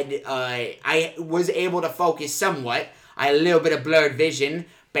 I was able to focus somewhat. I had a little bit of blurred vision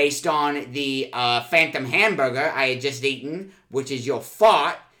based on the phantom hamburger I had just eaten, which is your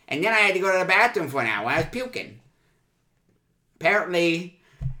fart, and then I had to go to the bathroom for an hour. I was puking. Apparently,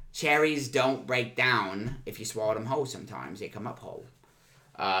 cherries don't break down if you swallow them whole sometimes. They come up whole.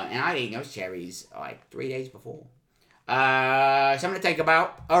 And I'd eaten those cherries like 3 days before. Something to think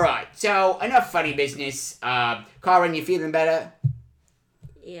about. Alright, so enough funny business. Corin, you feeling better?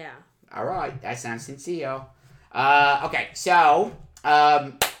 Yeah. Alright, that sounds sincere. Okay, so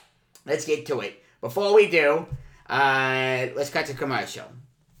let's get to it. Before we do, let's cut to commercial.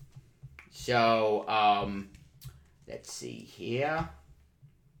 So, let's see here.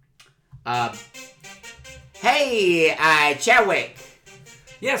 Hey, Chadwick.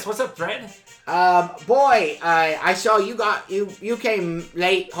 Yes, what's up, Dred? Boy, I saw you came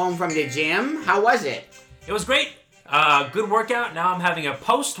late home from the gym. How was it? It was great. Good workout. Now I'm having a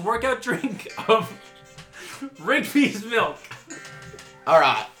post-workout drink of Rigby's milk.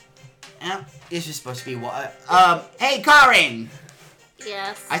 Alright. This is supposed to be what? Hey, Corin!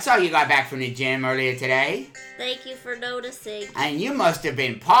 Yes? I saw you got back from the gym earlier today. Thank you for noticing. And you must have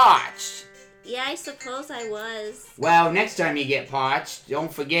been parched. Yeah, I suppose I was. Well, next time you get parched,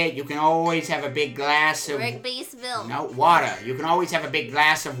 don't forget, you can always have a big glass of... Rigby's milk. No, water. You can always have a big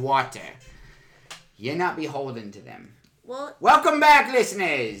glass of water. You're not beholden to them. Well... Welcome back,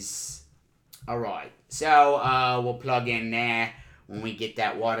 listeners! Alright, so, we'll plug in there when we get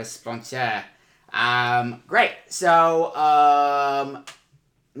that water sponsor. Great. So,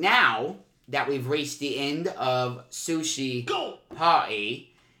 now that we've reached the end of Sushi Party...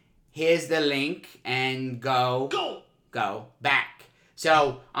 Here's the link, and go back.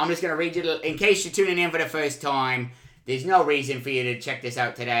 So, I'm just going to read you, in case you're tuning in for the first time, there's no reason for you to check this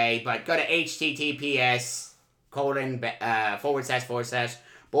out today, but go to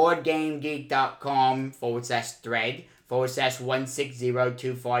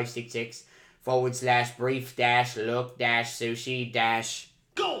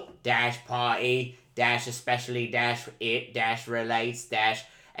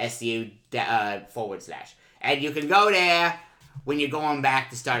SU /. And you can go there when you're going back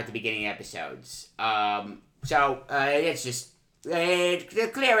to start at the beginning of episodes. Let's just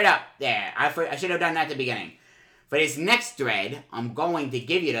clear it up there. I should have done that at the beginning. For this next thread, I'm going to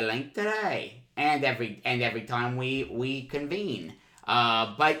give you the link today. And every time we convene.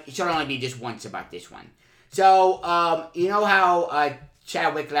 But it should only be just once about this one. So, you know how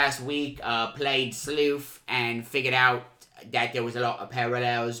Chadwick last week played sleuth and figured out that there was a lot of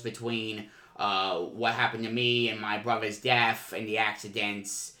parallels between what happened to me and my brother's death and the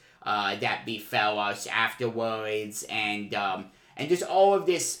accidents that befell us afterwards, and just all of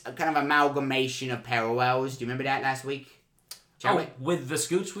this kind of amalgamation of parallels. Do you remember that last week? Oh, with the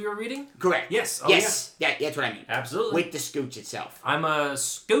scooch we were reading? Correct. Yes. Yes. Yeah. That's what I mean. Absolutely. With the scooch itself. I'm a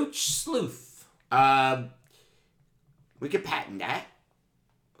scooch sleuth. We could patent that.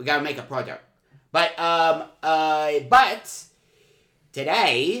 We gotta make a product. But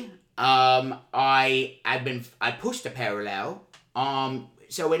today, I pushed a parallel.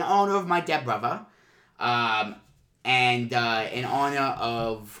 So in honor of my dead brother, and in honor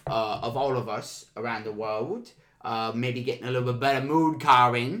of all of us around the world, maybe getting a little bit better mood,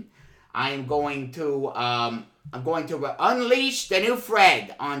 Karin, I'm going to unleash the new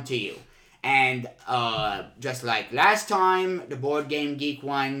Fred onto you. And just like last time, the Board Game Geek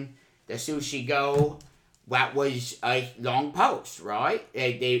one, the Sushi Go, that was a long post, right?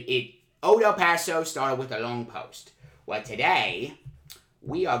 Old El Paso started with a long post. Well, today,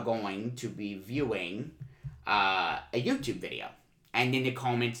 we are going to be viewing a YouTube video. And in the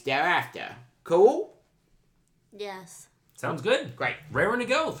comments thereafter. Cool? Yes. Sounds good. Great. Raring to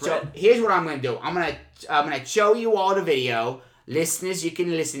go, Fred. So here's what I'm gonna do. I'm gonna show you all the video. Listeners, you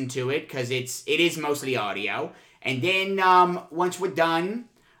can listen to it because it is mostly audio. And then once we're done,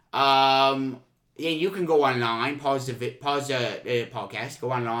 then you can go online, pause the podcast,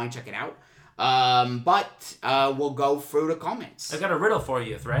 go online, check it out. But we'll go through the comments. I got a riddle for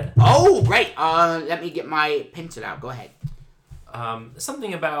you, Fred. Oh, great. Let me get my pencil out. Go ahead.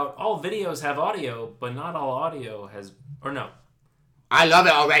 Something about all videos have audio, but not all audio has... Or no. I love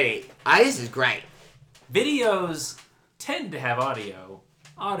it already. This is great. Videos tend to have audio.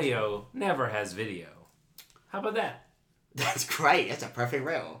 Audio never has video. How about that? That's great. That's a perfect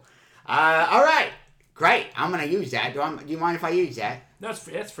riddle. All right. Great. I'm going to use that. Do you mind if I use that? No,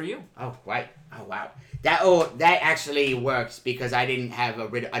 that's for you. Oh, great. Oh, wow. That actually works because I didn't have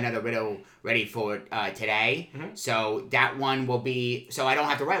another riddle ready for today. Mm-hmm. So that one will be... So I don't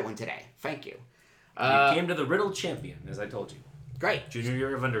have to write one today. Thank you. You came to the riddle champion, as I told you. Great. Junior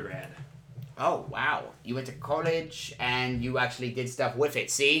year of undergrad. Oh, wow. You went to college and you actually did stuff with it.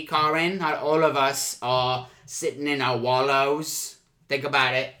 See, Karin? Not all of us are sitting in our wallows. Think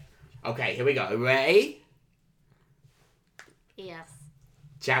about it. Okay, here we go. Ready? Yes.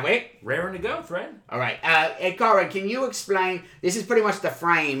 Chadwick? Raring to go, Fred. All right. Hey, Karin, can you explain? This is pretty much the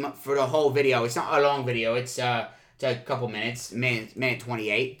frame for the whole video. It's not a long video. It's a couple minutes. Minute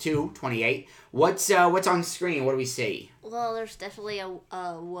 28. 2:28. What's on screen? What do we see? Well, there's definitely a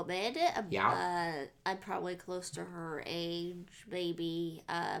woman. Yeah. I'm probably close to her age, maybe.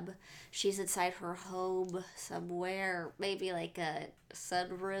 She's inside her home somewhere, maybe like a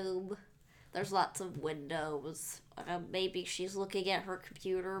sunroom. There's lots of windows. Maybe she's looking at her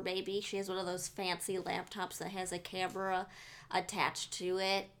computer. Maybe she has one of those fancy laptops that has a camera attached to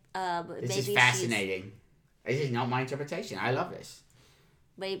it. This is fascinating. This is not my interpretation. I love this.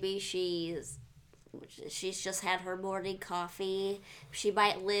 Maybe she's just had her morning coffee. She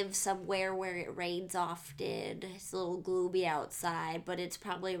might live somewhere where it rains often. It's a little gloomy outside, but it's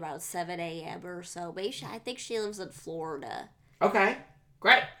probably around 7 a.m. or so. I think she lives in Florida. Okay,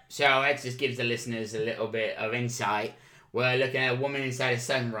 great. So that just gives the listeners a little bit of insight. We're looking at a woman inside a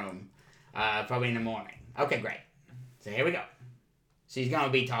sunroom, probably in the morning. Okay, great. So here we go. She's going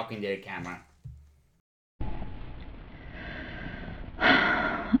to be talking to the camera.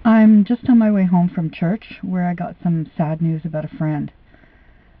 I'm just on my way home from church where I got some sad news about a friend.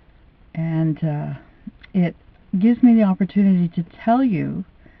 And it gives me the opportunity to tell you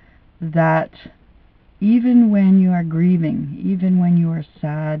that even when you are grieving, even when you are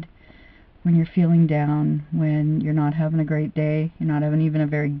sad, when you're feeling down, when you're not having a great day, you're not having even a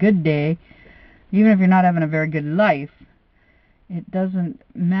very good day, even if you're not having a very good life, it doesn't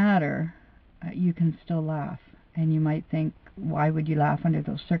matter. You can still laugh. And you might think, why would you laugh under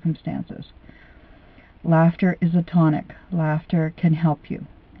those circumstances? Laughter is a tonic. Laughter can help you.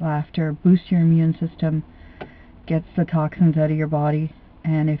 Laughter boosts your immune system, gets the toxins out of your body,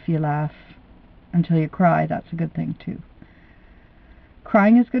 and if you laugh until you cry, that's a good thing too.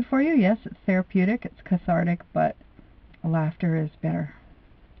 Crying is good for you, yes, it's therapeutic, it's cathartic, but laughter is better.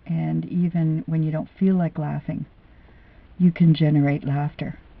 And even when you don't feel like laughing, you can generate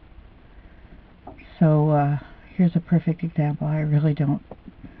laughter. So, here's a perfect example. I really don't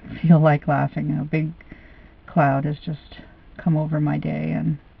feel like laughing. A big cloud has just come over my day,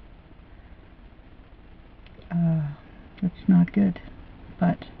 and it's not good.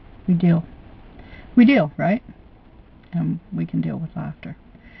 But we deal. We deal, right? And we can deal with laughter.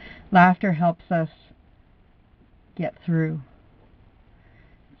 Laughter helps us get through.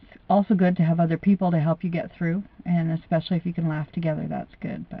 It's also good to have other people to help you get through, and especially if you can laugh together, that's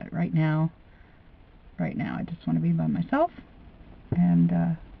good. But right now, I just want to be by myself, and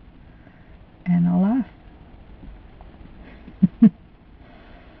I'll laugh.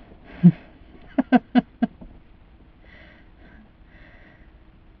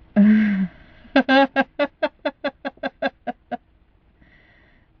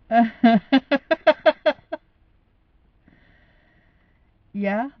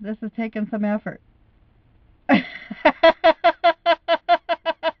 have taken some effort.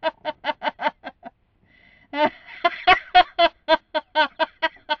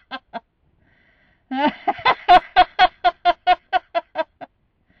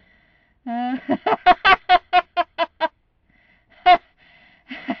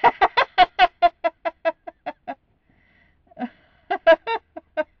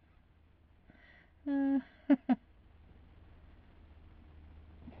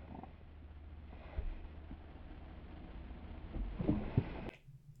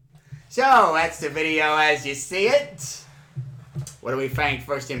 So, that's the video as you see it. What do we think?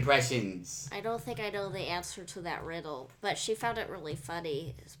 First impressions? I don't think I know the answer to that riddle, but she found it really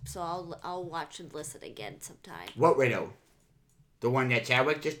funny, so I'll watch and listen again sometime. What riddle? The one that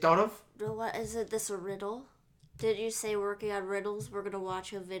Chadwick just thought of? What is it? This a riddle? Did you say working on riddles? We're gonna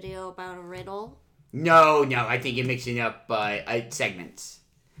watch a video about a riddle. No, I think you're mixing up segments.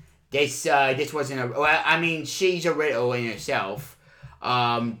 This wasn't a. Well, I mean, she's a riddle in herself.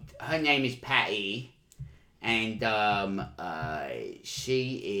 Her name is Patty, and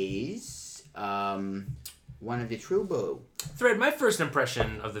she is one of the True Blue. Thread, my first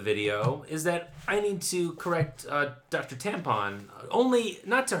impression of the video is that I need to correct Dr. Tampon, only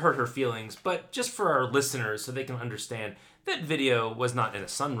not to hurt her feelings, but just for our listeners so they can understand. That video was not in a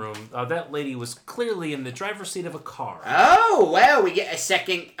sunroom. That lady was clearly in the driver's seat of a car. Oh, well, we get a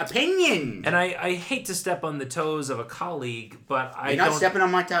second opinion. And I hate to step on the toes of a colleague, but You're not stepping on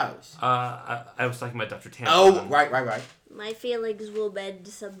my toes. I was talking about Dr. Tampon. Oh, right. My feelings will bend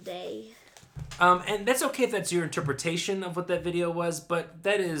someday. And that's okay if that's your interpretation of what that video was, but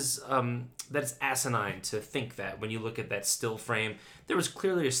that is asinine to think that when you look at that still frame. There was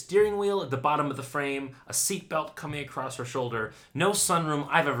clearly a steering wheel at the bottom of the frame, a seatbelt coming across her shoulder. No sunroom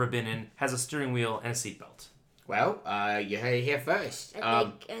I've ever been in has a steering wheel and a seatbelt. Well, you heard it here first.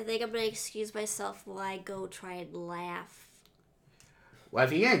 I think I'm going to excuse myself while I go try and laugh. Well,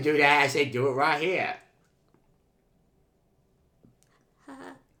 if you're going to do that, I say do it right here.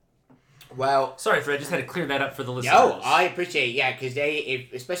 Well, sorry, Fred. I just had to clear that up for the listeners. No, I appreciate it. Yeah, because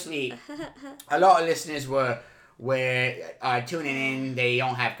especially a lot of listeners were tuning in. They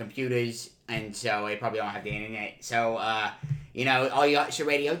don't have computers, and so they probably don't have the internet. So all you got is your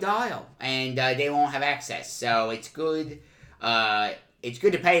radio dial, and they won't have access. So it's good. It's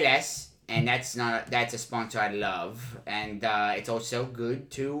good to pay less, and that's a sponsor I love, and it's also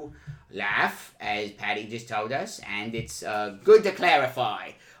good to laugh, as Patty just told us, and it's good to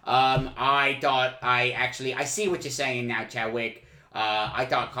clarify. I see what you're saying now, Chadwick. I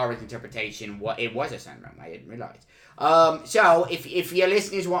thought Cara's interpretation it was a sunroom. I didn't realize. So if your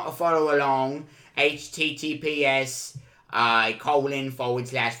listeners want to follow along, https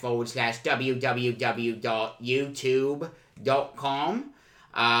www.youtube.com.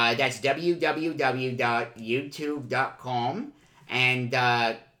 That's www.youtube.com,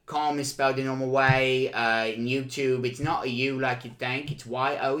 and com is spelled the normal way. In YouTube, it's not a U like you'd think. It's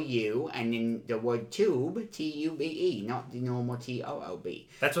Y-O-U, and then the word tube, T-U-B-E, not the normal T-O-O-B.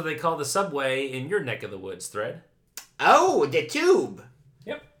 That's what they call the subway in your neck of the woods, Thread. Oh, the tube.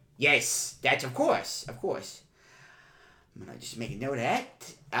 Yep. Yes, that's of course. I'm gonna just make a note of that.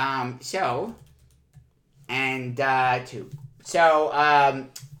 Tube. So,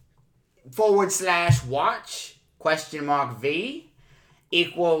 /watch, $V,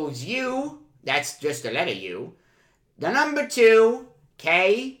 equals U, that's just the letter U, the number 2,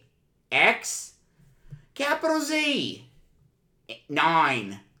 K, X, capital Z,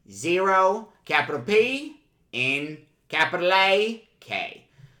 9, 0, capital P, N, capital A, K.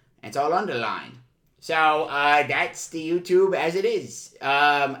 It's all underlined. So, that's the YouTube as it is.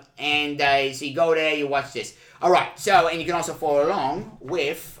 So you go there, you watch this. Alright, so, and you can also follow along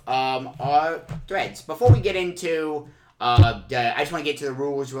with our threads. Before we get into I just want to get to the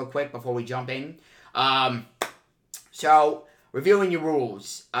rules real quick before we jump in. So, reviewing your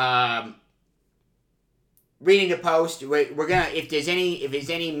rules. Reading the post, we're gonna, if there's any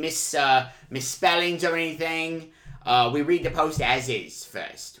misspellings or anything, we read the post as is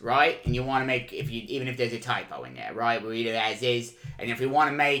first, right? And you want to make, even if there's a typo in there, right? We read it as is, and if we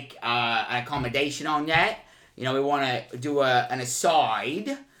want to make an accommodation on that, we want to do an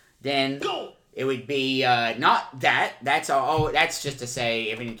aside, then it would be not that. That's all. That's just to say,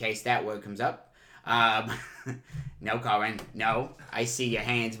 if in case that word comes up. No, Corin. No. I see your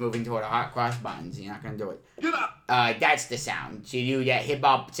hands moving toward the hot cross buttons. You're not gonna do it. Get up. That's the sound. So you do that hip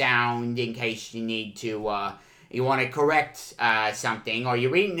hop sound in case you need to. You want to correct something, or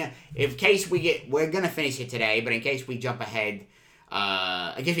you're reading. In case we're gonna finish it today, but in case we jump ahead,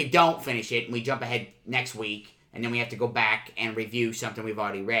 in case we don't finish it and we jump ahead next week, and then we have to go back and review something we've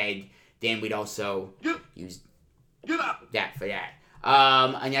already read, then we'd also use that for that.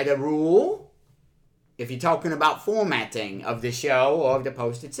 Another rule, if you're talking about formatting of the show or of the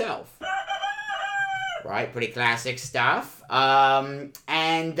post itself. Right, pretty classic stuff.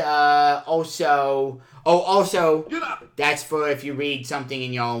 And also, that's for if you read something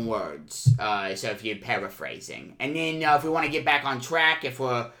in your own words. So if you're paraphrasing. And then if we want to get back on track, if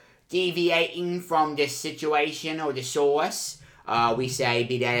we're deviating from this situation or the source, we say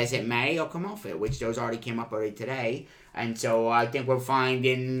be that as it may or come off it, which those already came up already today. And so I think we're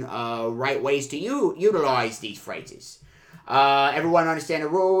finding right ways to utilize these phrases. Everyone understand the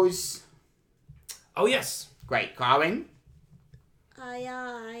rules? Oh, yes. Great. Colin?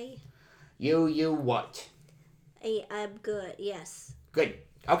 Aye. You what? I'm good, yes. Good.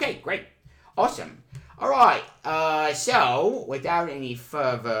 Okay, great. Awesome. All right. So, without any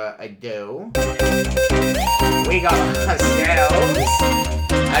further ado, we got ourselves a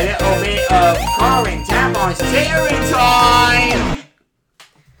little bit of Colin Tapon's Theory time!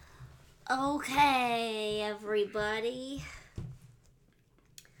 Okay, everybody.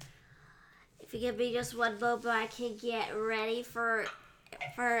 If you give me just one moment, I can get ready for.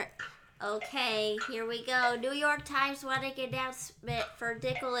 Okay, here we go. New York Times wedding announcement for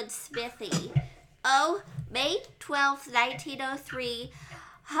Dickel and Smithy. Oh, May 12th, 1903.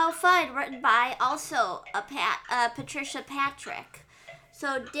 How fun, written by also Patricia Patrick.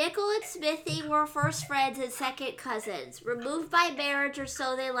 So Dickel and Smithy were first friends and second cousins, removed by marriage, or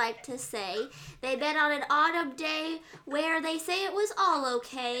so they like to say. They met on an autumn day where they say it was all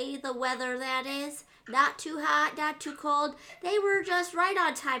okay, the weather that is. Not too hot, not too cold. They were just right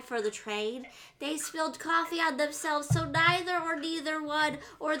on time for the train. They spilled coffee on themselves so neither one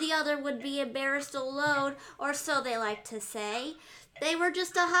or the other would be embarrassed alone, or so they like to say. They were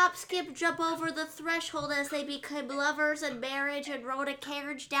just a hop, skip, jump over the threshold as they became lovers in marriage and rode a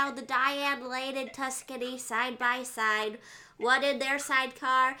carriage down the Diane Lane in Tuscany side by side, one in their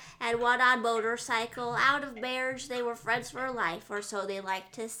sidecar and one on motorcycle. Out of marriage, they were friends for life, or so they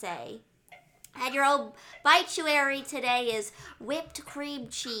like to say. And your obituary today is whipped cream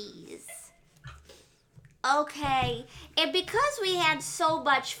cheese. Okay, and because we had so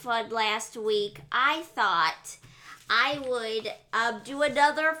much fun last week, I thought I would do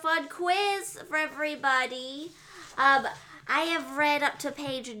another fun quiz for everybody. I have read up to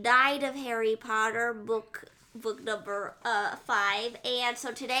page 9 of Harry Potter, book number 5, and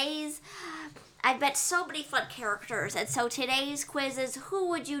so I've met so many fun characters, and so today's quiz is who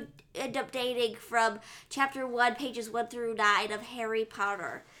would you end up dating from chapter 1, pages 1 through 9 of Harry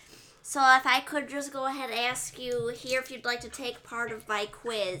Potter. So if I could just go ahead and ask you here if you'd like to take part of my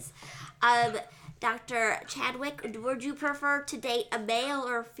quiz. Dr. Chadwick, would you prefer to date a male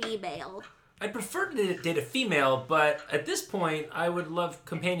or female? I'd prefer to date a female, but at this point, I would love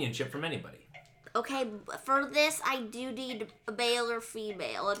companionship from anybody. Okay, for this, I do need a male or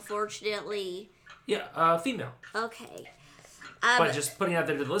female, unfortunately. Yeah, female. Okay. But just putting out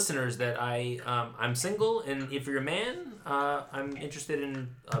there to the listeners that I'm single, and if you're a man, I'm interested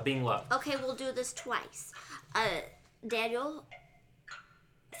in being loved. Okay, we'll do this twice. Daniel?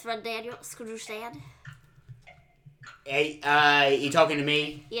 Friend Daniel, Scrooge-Stan? Hey, you talking to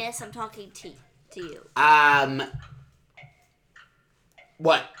me? Yes, I'm talking to you.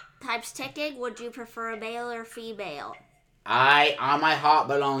 What? Time's ticking. Would you prefer a male or female? My heart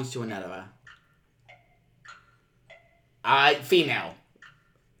belongs to another. Female.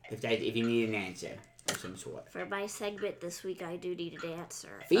 If you need an answer of some sort. For my segment this week, I do need an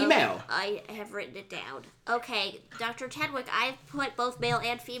answer. Female. I have written it down. Okay, Dr. Chadwick, I've put both male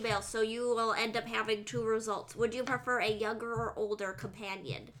and female, so you will end up having 2 results. Would you prefer a younger or older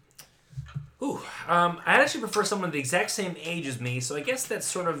companion? Ooh, I actually prefer someone the exact same age as me, so I guess that's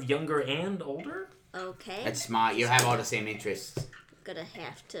sort of younger and older. Okay. That's smart. You have all the same interests. Gonna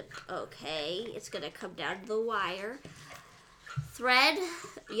have to. Okay, it's gonna come down to the wire. Thread,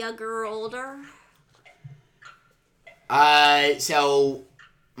 younger or older? So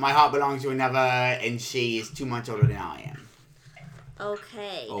my heart belongs to another, and she is 2 months older than I am.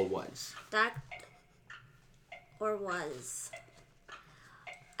 Okay. Or was.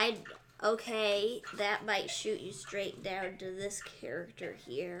 Okay, that might shoot you straight down to this character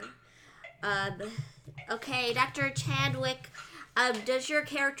here. Okay, Dr. Chadwick, does your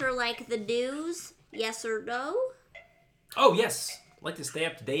character like the news? Yes or no? Oh, yes. I like to stay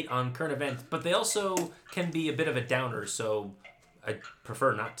up to date on current events, but they also can be a bit of a downer, so I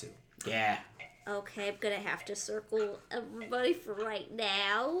prefer not to. Yeah. Okay, I'm gonna have to circle everybody for right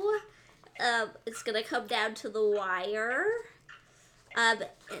now. It's gonna come down to the wire.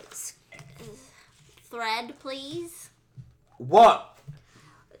 It's thread, please? What?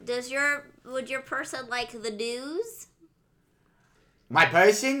 Would your person like the news? My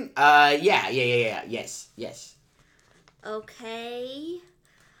person? Yeah. Yes. Okay.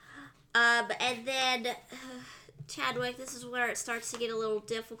 And then, Chadwick, this is where it starts to get a little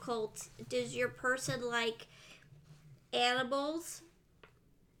difficult. Does your person like animals?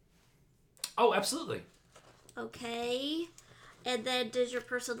 Oh, absolutely. Okay. And then, does your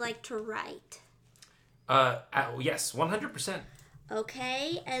person like to write? Yes, 100%.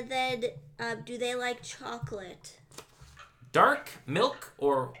 Okay. And then, do they like chocolate? Dark, milk,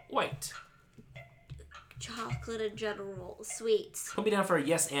 or white? Chocolate in general. Sweets. Put me down for a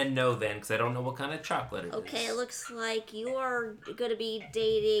yes and no then, because I don't know what kind of chocolate it is. Okay, it looks like you are going to be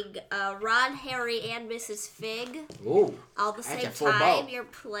dating Ron, Harry, and Mrs. Fig. Ooh. All the that's same a full time, bow. your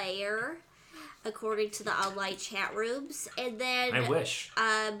player, according to the online chat rooms. And then... I wish.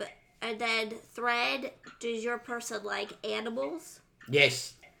 And then, Thread, does your person like animals?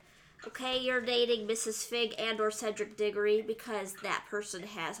 Yes. Okay, you're dating Mrs. Fig and or Cedric Diggory because that person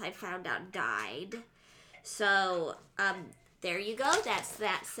has, I found out, died. So, there you go. That's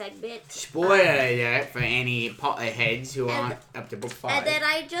that segment. Spoiler alert for any Potterheads who aren't up to book 5. And then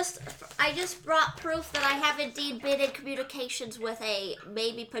I just brought proof that I have indeed been in communications with a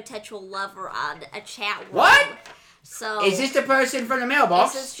maybe potential lover on a chat room. What? So Is this the person from the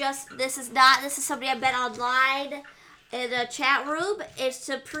mailbox? This is somebody I met online in a chat room. It's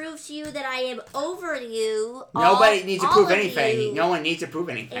to prove to you that I am over you. Nobody needs to prove all of anything. you, No one needs to prove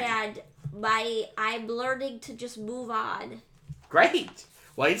anything. And I'm learning to just move on. Great.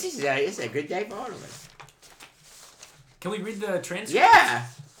 Well, it's a good day for all of us. Can we read the transcript? Yeah.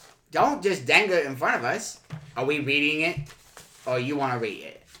 Don't just dangle it in front of us. Are we reading it, or you want to read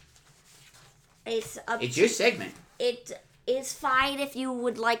it? It's your segment. It is fine if you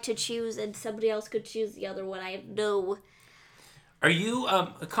would like to choose, and somebody else could choose the other one. I have no... Are you,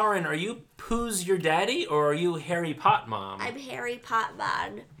 Karin, are you Pooh's your daddy, or are you Harry Pot Mom? I'm Harry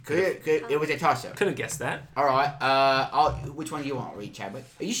Potman. It was a toss-up. Could have guessed that. All right. Which one do you want to read, Chadwick?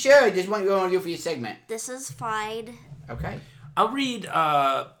 Are you sure this one you want to do for your segment? This is fine. Okay. I'll read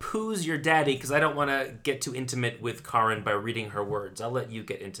Pooh's your daddy because I don't want to get too intimate with Karin by reading her words. I'll let you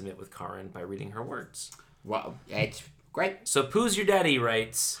get intimate with Karin by reading her words. Well, it's great. So Pooh's your daddy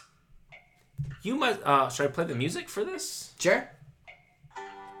writes, "You must." Should I play the music for this? Sure.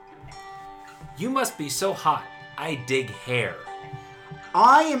 You must be so hot. I dig hair.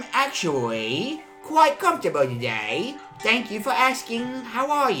 I am actually quite comfortable today. Thank you for asking. How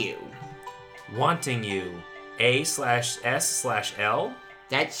are you? Wanting you. A/S/L.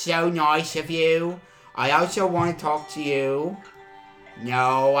 That's so nice of you. I also want to talk to you.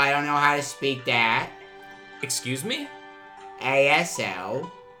 No, I don't know how to speak that. Excuse me? ASL.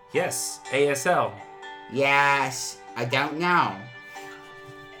 Yes, ASL. Yes, I don't know.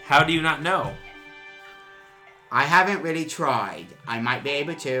 How do you not know? I haven't really tried. I might be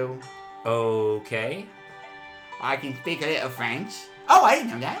able to. Okay. I can speak a little French. Oh, I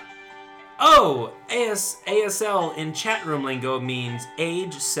didn't know that. Oh, ASL in chat room lingo means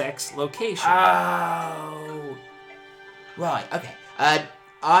age, sex, location. Oh. Right, okay.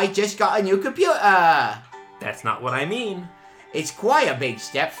 I just got a new computer. That's not what I mean. It's quite a big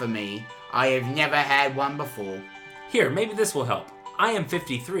step for me. I have never had one before. Here, maybe this will help. I am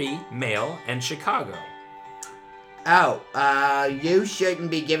 53, male, and Chicago. Oh, you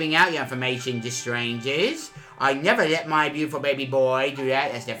shouldn't be giving out your information to strangers. I never let my beautiful baby boy do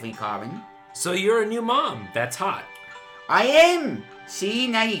that. That's definitely Karin. So you're a new mom. That's hot. I am. See,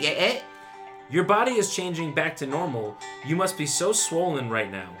 now you get it. Your body is changing back to normal. You must be so swollen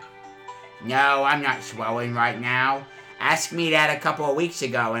right now. No, I'm not swollen right now. Ask me that a couple of weeks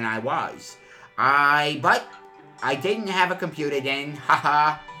ago and I was. But I didn't have a computer then. Ha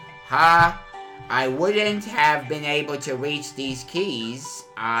ha. Ha. I wouldn't have been able to reach these keys.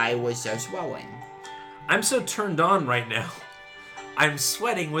 I was so swollen. I'm so turned on right now. I'm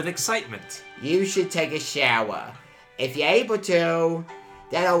sweating with excitement. You should take a shower. If you're able to,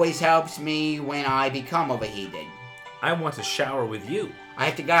 that always helps me when I become overheated. I want to shower with you. I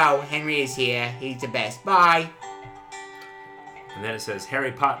have to go. Henry is here. He's the best. Bye. And then it says,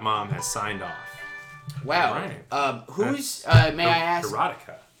 Harry Pot Mom has signed off. Well, right. Who's, may I ask?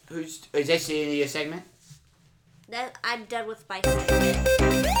 Erotica. Is this in your segment? I'm done with my segment.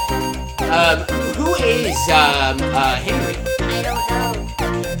 Who is, Henry? I don't know.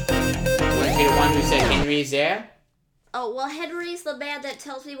 Was he the one who said Henry is there? Oh, well, Henry's the man that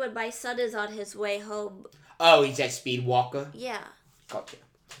tells me when my son is on his way home. Oh, he's that speed walker? Yeah. Gotcha.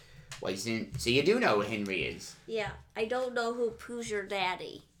 Well, so you do know who Henry is? Yeah. I don't know who Pooh's your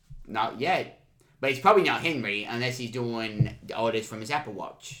daddy. Not yet. But it's probably not Henry unless he's doing all this from his Apple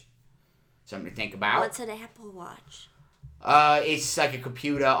Watch. Something to think about. What's an Apple Watch? It's like a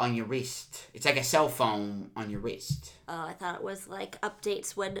computer on your wrist. It's like a cell phone on your wrist. Oh, I thought it was like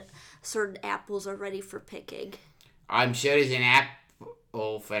updates when certain apples are ready for picking. I'm sure there's an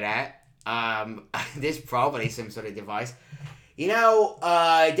Apple for that. There's probably some sort of device. You know,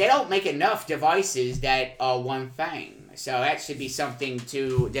 they don't make enough devices that are one thing. So that should be something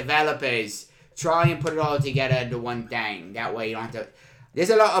to developers. Try and put it all together into one thing. That way you don't have to... There's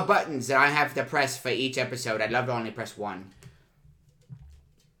a lot of buttons that I have to press for each episode. I'd love to only press one.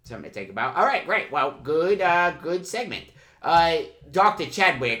 Something to think about. All right, great. Well, good segment. Dr.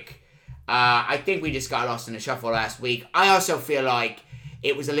 Chadwick, I think we just got lost in the shuffle last week. I also feel like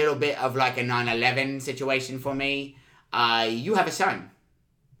it was a little bit of like a 9/11 situation for me. You have a son.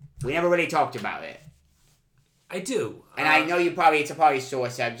 We never really talked about it. I do. And I know it's a probably sore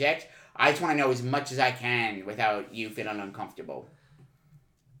subject. I just want to know as much as I can without you feeling uncomfortable.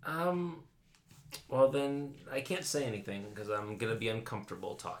 Well then, I can't say anything because I'm going to be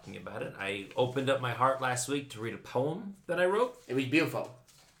uncomfortable talking about it. I opened up my heart last week to read a poem that I wrote. It was beautiful.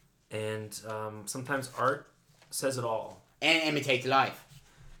 And sometimes art says it all. And imitates life.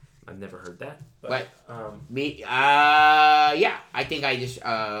 I've never heard that. But, yeah, I think I just,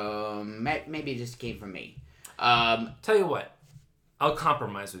 maybe it just came from me. Tell you what, I'll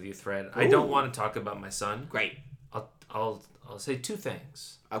compromise with you, Thread. Ooh. I don't want to talk about my son. Great. I'll say two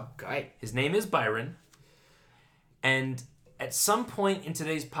things. Okay. His name is Byron. And at some point in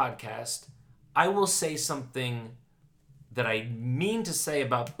today's podcast, I will say something that I mean to say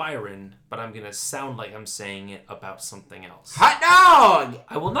about Byron, but I'm going to sound like I'm saying it about something else. Hot dog!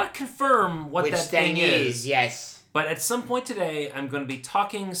 I will not confirm what Which that thing is. Yes. But at some point today, I'm going to be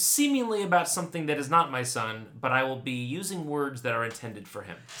talking seemingly about something that is not my son, but I will be using words that are intended for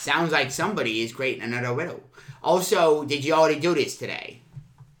him. Sounds like somebody is creating another riddle. Also, did you already do this today?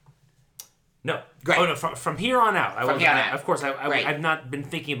 No. Great. Oh, no, from here on out. Of course, I've not been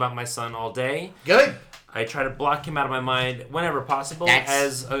thinking about my son all day. Good. I try to block him out of my mind whenever possible,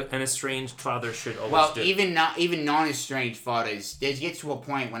 as an estranged father should always do. Well, even non-estranged fathers, there gets to a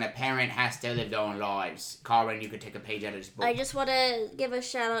point when a parent has to live their own lives. Colin, you could take a page out of this book. I just want to give a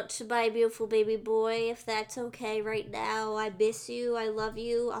shout out to my beautiful baby boy, if that's okay right now. I miss you. I love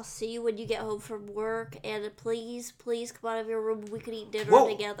you. I'll see you when you get home from work. And please come out of your room. We could eat dinner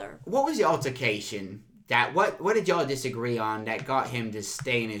together. What was the altercation? What did y'all disagree on that got him to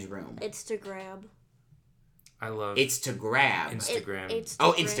stay in his room? Instagram. I love Instagram.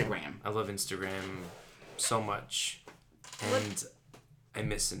 Instagram. I love Instagram so much. And I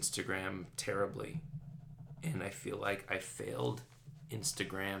miss Instagram terribly. And I feel like I failed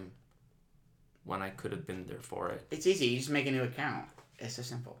Instagram when I could have been there for it. It's easy. You just make a new account. It's so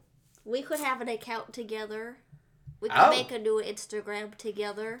simple. We could have an account together. We could make a new Instagram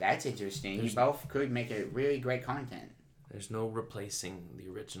together. That's interesting. You both could make a really great content. There's no replacing the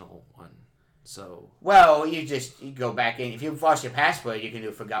original one. So well, you go back in. If you've lost your password, you can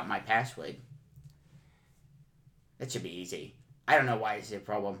do forgot my password. That should be easy. I don't know why it's a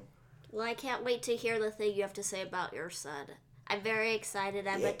problem. Well, I can't wait to hear the thing you have to say about your son. I'm very excited.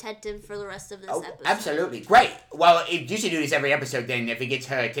 I'm attentive for the rest of this episode. Absolutely. Great. Well, you should do this every episode then if it gets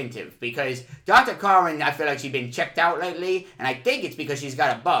her attentive. Because Dr. Karen, I feel like she's been checked out lately. And I think it's because she's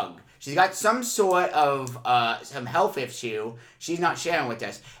got a bug. She's got some sort of some health issue she's not sharing with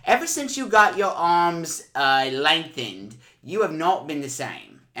us. Ever since you got your arms lengthened, you have not been the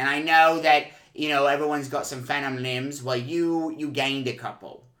same. And I know that, everyone's got some phantom limbs. Well, you gained a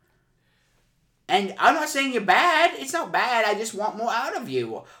couple. And I'm not saying you're bad. It's not bad. I just want more out of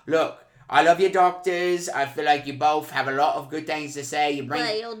you. Look, I love your doctors. I feel like you both have a lot of good things to say.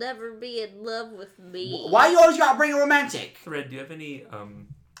 But you'll never be in love with me. Why you always gotta bring a romantic? Thread, do you have any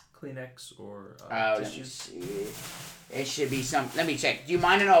Kleenex or tissues? Let me see. It should be some. Let me check. Do you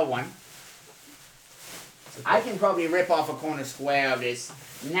mind an old one? Okay. I can probably rip off a corner square of this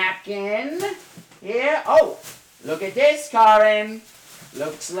napkin. Here. Oh, look at this, Karen.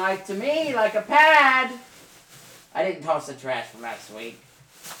 Looks like to me like a pad. I didn't toss the trash from last week.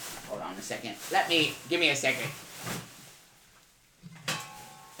 Hold on a second. Give me a second.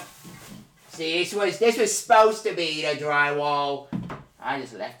 See, this was supposed to be the drywall. I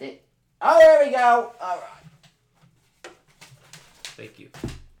just left it. Oh, there we go. All right. Thank you.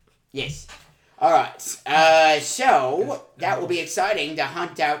 Yes. All right. So that will be exciting to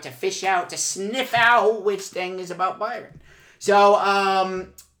hunt out, to fish out, to sniff out which thing is about Byron. So,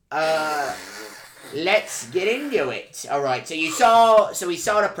 let's get into it. All right. So we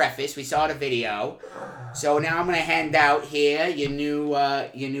saw the preface. We saw the video. So now I'm gonna hand out here your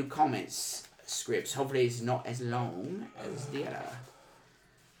new comments. scripts. Hopefully it's not as long as the other.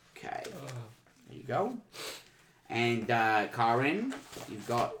 Okay. There you go. And Karin, you've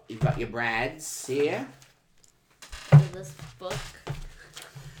got your Brads here. In this book.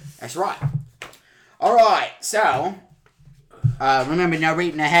 That's right. All right. So remember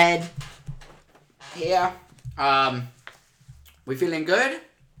narrating ahead here. We feeling good?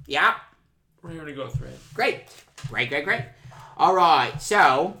 Yeah. We're going to go through it. Great. All right.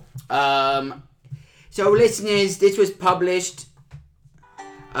 So listeners, this was published.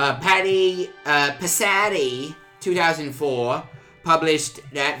 Patty Passati, 2004, published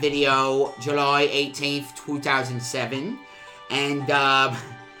that video July 18th, 2007. And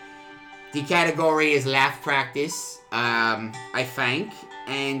the category is laugh practice, I think.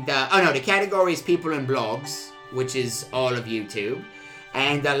 And, the category is people and blogs, which is all of YouTube.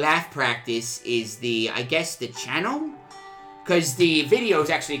 And the laugh practice is the channel? Because the video is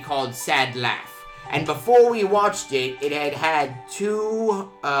actually called Sad Laugh. And before we watched it, it had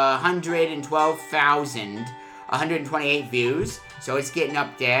 212,128 views. So it's getting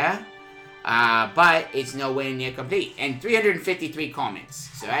up there. But it's nowhere near complete. And 353 comments.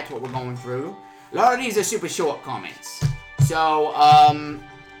 So that's what we're going through. A lot of these are super short comments. So,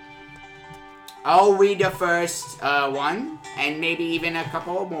 I'll read the first one. And maybe even a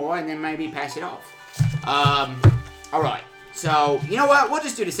couple more. And then maybe pass it off. Alright. So, you know what? We'll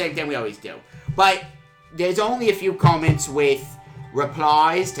just do the same thing we always do. But there's only a few comments with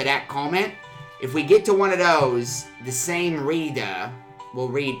replies to that comment. If we get to one of those, the same reader will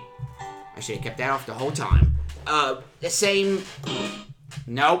read... I should have kept that off the whole time. The same...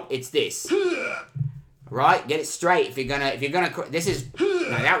 Nope, it's this. Right? Get it straight. If you're gonna... This is... No,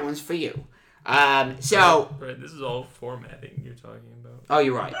 that one's for you. Right, this is all formatting you're talking about. Oh,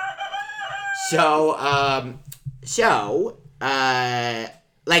 you're right.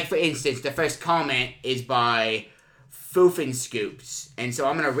 Like, for instance, the first comment is by Foofenscoops. And so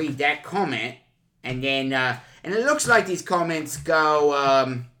I'm going to read that comment. And then, and it looks like these comments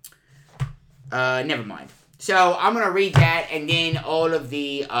go, never mind. So I'm going to read that, and then all of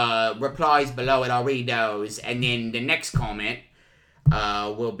the replies below it, I'll read those. And then the next comment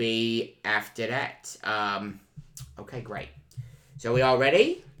will be after that. Okay, great. So we all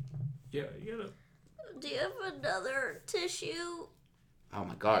ready? Yeah, you gotta... Do you have another tissue? Oh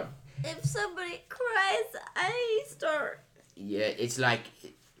my god. If somebody cries, I start... Yeah, it's like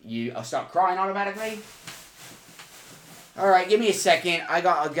I'll start crying automatically. Alright, give me a second. I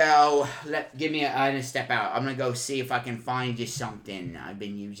gotta go. I'm gonna step out. I'm gonna go see if I can find you something. I've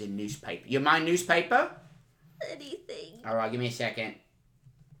been using newspaper. You mind newspaper? Anything. Alright, give me a second.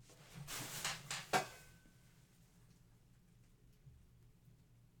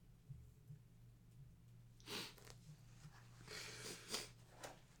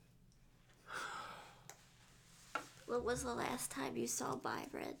 When was the last time you saw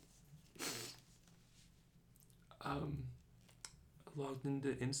Byron? I logged into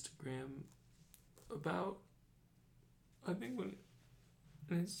Instagram about... I think when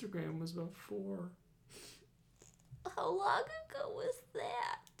Instagram was about 4. How long ago was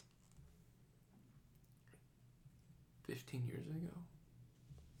that? 15 years ago.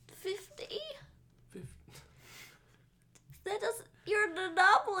 50? 50. That doesn't... You're an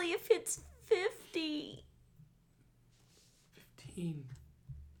anomaly if it's 50.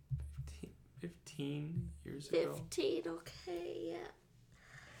 15 years ago. 15, okay, yeah.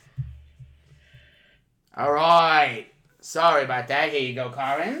 Alright. Sorry about that. Here you go,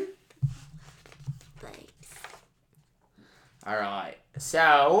 Karin. Thanks. Alright.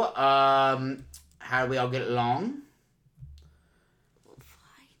 So, how do we all get along?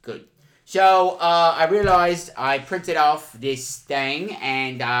 Fine. Good. So, I realized I printed off this thing,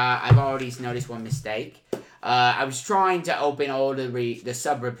 and I've already noticed one mistake. I was trying to open all the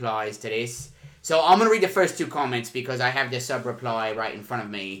sub-replies to this. So, I'm going to read the first 2 comments because I have the sub-reply right in front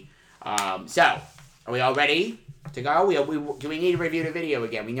of me. So, are we all ready to go? Do we need to review the video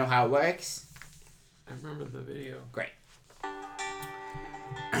again? We know how it works? I remember the video. Great.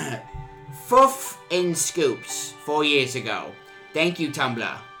 Foof in Scoops, 4 years ago. Thank you, Tumblr.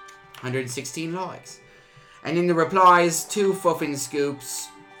 116 likes. And in the replies to Foof in Scoops,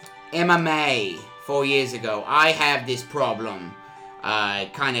 Emma May, 4 years ago. I have this problem.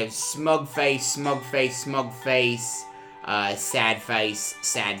 Kind of smug face, sad face,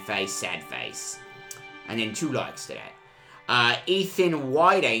 sad face. And then 2 likes to that. Ethan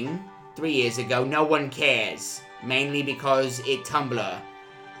Whiting, 3 years ago. No one cares. Mainly because it Tumblr.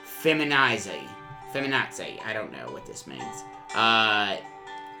 Feminazi. I don't know what this means. 1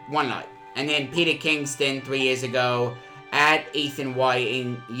 like. And then Peter Kingston, 3 years ago. that, Ethan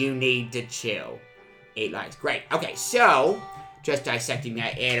Whiting, you need to chill. 8 likes. Great. Okay, so, just dissecting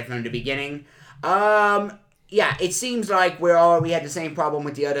that ad from the beginning. Yeah, it seems like we had the same problem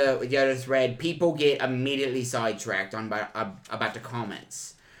with the other thread. People get immediately sidetracked about the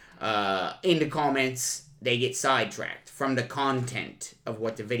comments. In the comments, they get sidetracked from the content of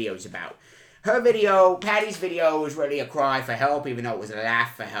what the video is about. Patty's video was really a cry for help, even though it was a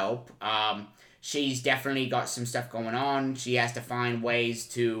laugh for help. She's definitely got some stuff going on. She has to find ways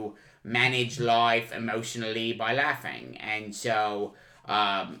to manage life emotionally by laughing. And so,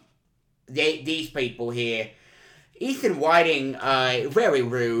 these people here, Ethan Whiting, very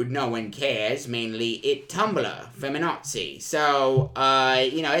rude, no one cares, mainly it Tumblr, feminazi. So,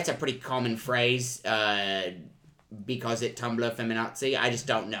 it's a pretty common phrase, because it Tumblr, feminazi. I just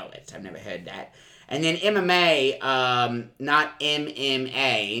don't know it. I've never heard that. And then MMA, not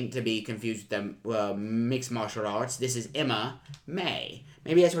MMA, to be confused with the mixed martial arts. This is Emma May.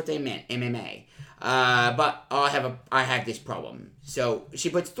 Maybe that's what they meant, MMA. But I have this problem. So she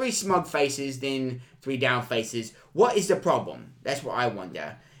puts 3 smug faces, then 3 down faces. What is the problem? That's what I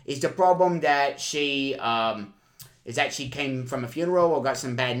wonder. Is the problem that she came from a funeral or got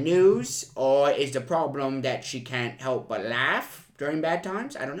some bad news? Or is the problem that she can't help but laugh during bad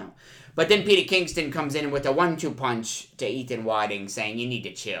times? I don't know. But then Peter Kingston comes in with a 1-2 punch to Ethan Whiting saying, you need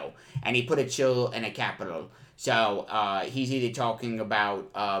to chill. And he put a chill in a capital. So he's either talking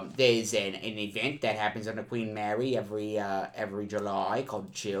about there's an event that happens on the Queen Mary every July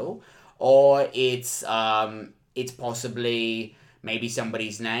called Chill, or it's possibly maybe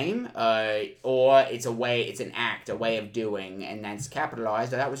somebody's name, or it's an act, a way of doing, and that's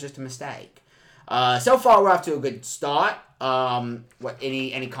capitalized. Or that was just a mistake. So far we're off to a good start.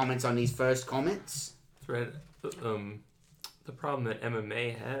 Any comments on these first comments? Thread. The problem that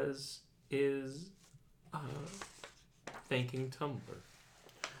MMA has is thanking Tumblr.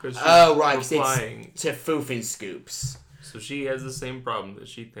 Oh, right, it's to Foofin Scoops. So she has the same problem that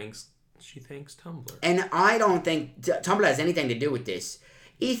she thanks Tumblr. And I don't think Tumblr has anything to do with this.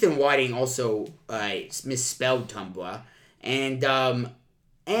 Ethan Whiting also misspelled Tumblr, and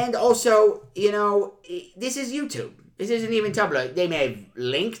also, this is YouTube. This isn't even Tumblr. They may have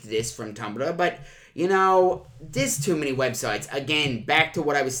linked this from Tumblr, but there's too many websites. Again, back to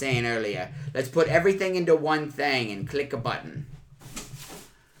what I was saying earlier. Let's put everything into one thing and click a button.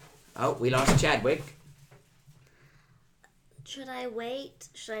 Oh, we lost Chadwick. Should I wait?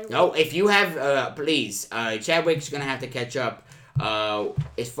 No, if you have, please, Chadwick's going to have to catch up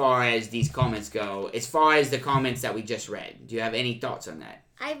as far as these comments go. As far as the comments that we just read. Do you have any thoughts on that?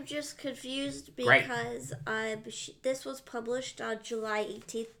 I'm just confused because this was published on July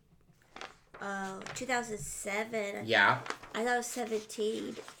 18th, 2007. Yeah. I thought it was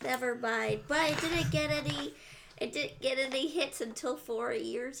 17. Never mind. But it didn't get any hits until 4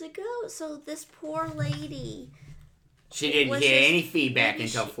 years ago. So this poor lady. She didn't hear any feedback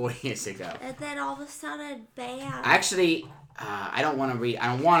until 4 years ago. And then all of a sudden, bam. Actually, I don't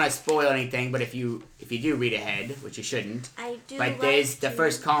want to spoil anything, but if you do read ahead, which you shouldn't. I do. But the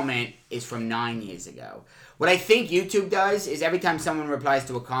first comment is from 9 years ago. What I think YouTube does is every time someone replies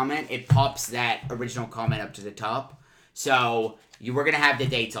to a comment, it pops that original comment up to the top. So we're gonna have the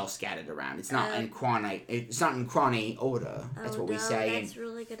dates all scattered around. It's not in chronology. It's not in chronology order. That's what we say. That's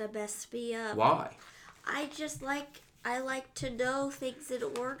really gonna mess me up. Why? I like to know things in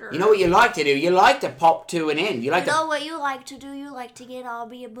order. You know what you like to do? You like to pop to an end. You know what you like to do? You like to get all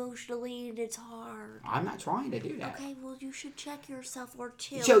me emotionally, and it's hard. I'm not trying to do that. Okay, well, you should check yourself or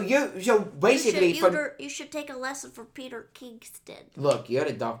chill. So basically, you should take a lesson from Peter Kingston. Look, you're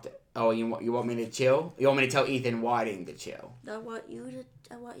the doctor. Oh, you want me to chill? You want me to tell Ethan Whiting to chill? I want you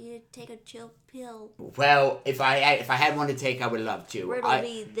to take a chill pill. Well, if I had one to take, I would love to.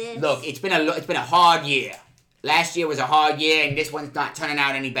 This. Look, it's been a hard year. Last year was a hard year, and this one's not turning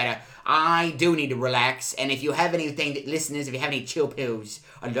out any better. I do need to relax, and if you have anything, listeners, if you have any chill pills,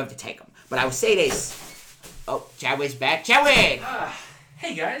 I'd love to take them. But I will say this. Oh, Chadwick's back. Chadwick!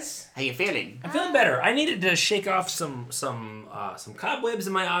 Hey, guys. How you feeling? I'm feeling better. I needed to shake off some cobwebs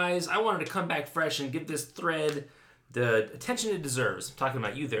in my eyes. I wanted to come back fresh and give this thread the attention it deserves. I'm talking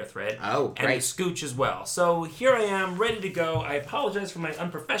about you there, Thread. Oh, great. And Scooch as well. So here I am, ready to go. I apologize for my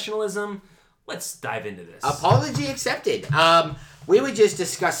unprofessionalism. Let's dive into this. Apology accepted. We were just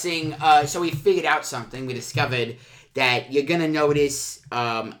discussing, so we figured out something. We discovered that you're going to notice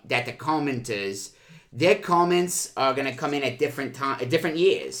that the commenters, their comments are going to come in at different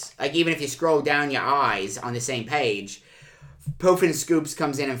years. Like, even if you scroll down your eyes on the same page, Puffin Scoops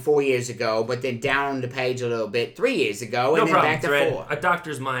comes in 4 years ago, but then down the page a little bit 3 years ago, and then back to 4. A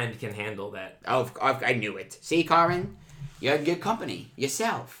doctor's mind can handle that. Oh, I knew it. See, Karin? You're in good company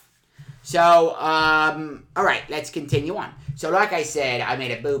yourself. So, all right, let's continue on. So, like I said, I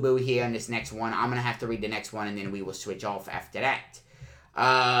made a boo-boo here on this next one. I'm going to have to read the next one, and then we will switch off after that.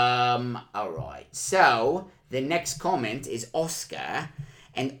 All right. So, the next comment is Oscar.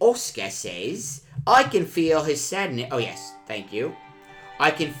 And Oscar says, I can feel his sadness. Oh, yes. Thank you. I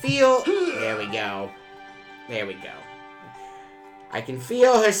can feel... There we go. There we go. I can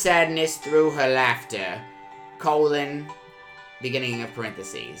feel her sadness through her laughter. Beginning of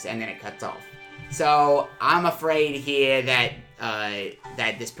parentheses. And then it cuts off. So, I'm afraid here that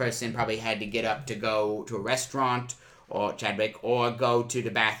that this person probably had to get up to go to a restaurant, or Chadwick, or go to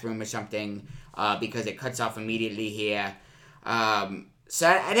the bathroom or something, because it cuts off immediately here. So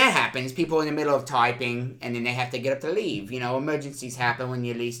that happens. People in the middle of typing, and then they have to get up to leave. You know, emergencies happen when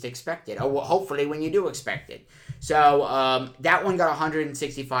you least expect it, or hopefully when you do expect it. So that one got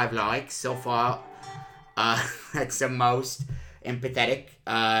 165 likes so far. That's the most empathetic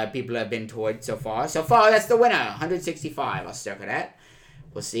people have been towards so far. So far, that's the winner. 165. I'll stick with that.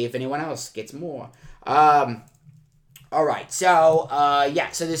 We'll see if anyone else gets more. All right, so,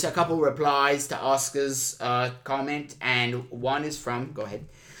 so there's a couple replies to Oscar's comment, and one is from, go ahead,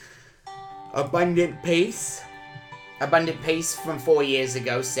 Abundant Pace. Abundant Pace from 4 years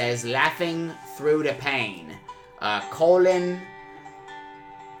ago says, laughing through the pain,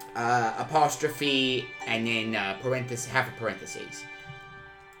 apostrophe, and then half a parentheses.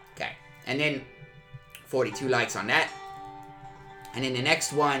 Okay, and then 42 likes on that. And then the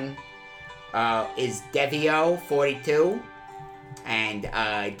next one is Devio42, and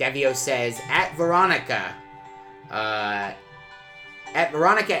Devio says, at Veronica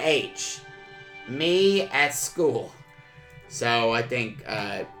H, me at school. So I think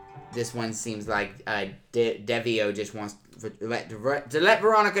this one seems like Devio just wants to let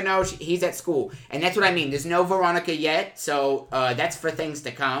Veronica know he's at school, and that's what I mean. There's no Veronica yet, so that's for things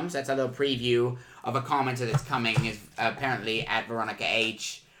to come. So that's a little preview of a commenter that's coming. Is apparently at Veronica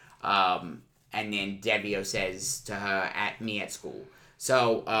H. And then Devio says to her, at me at school.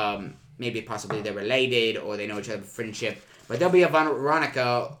 So, maybe possibly they're related, or they know each other for friendship. But there'll be a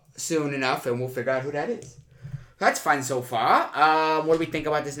Veronica soon enough, and we'll figure out who that is. That's fun so far. What do we think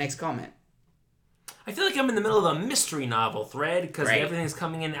about this next comment? I feel like I'm in the middle of a mystery novel thread, because everything's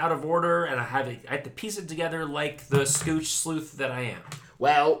coming in out of order, and I have to piece it together like the Scooch sleuth that I am.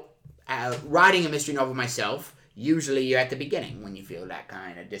 Well, writing a mystery novel myself, usually you're at the beginning when you feel that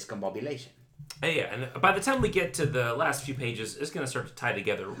kind of discombobulation. Yeah, and by the time we get to the last few pages, it's going to start to tie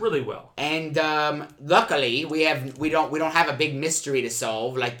together really well. And luckily, we don't have a big mystery to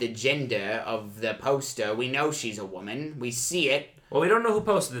solve, like the gender of the poster. We know she's a woman. We see it. Well, we don't know who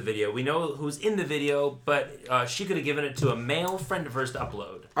posted the video. We know who's in the video, but she could have given it to a male friend of hers to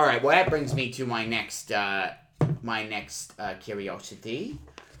upload. All right. Well, that brings me to my next curiosity,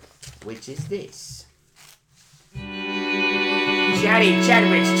 which is this.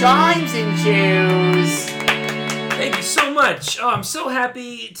 Chadwick's Chimes and Chews. Thank you so much. Oh, I'm so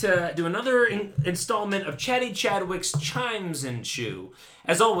happy to do another installment of Chatty Chadwick's Chimes and Chew.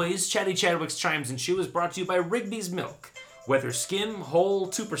 As always, Chatty Chadwick's Chimes and Chew is brought to you by Rigby's Milk. Whether skim, whole,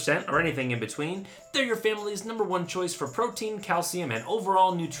 2%, or anything in between, they're your family's #1 choice for protein, calcium, and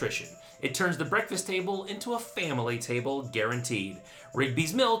overall nutrition. It turns the breakfast table into a family table, guaranteed.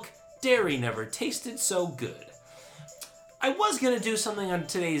 Rigby's Milk, dairy never tasted so good. I was going to do something on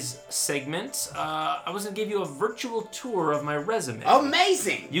today's segment. I was going to give you a virtual tour of my resume.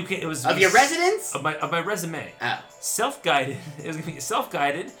 Amazing! It was of your residence? Of my resume. Oh. Self-guided. It was going to be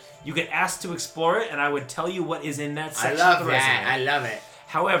self-guided. You get asked to explore it, and I would tell you what is in that section of the resume. I love it.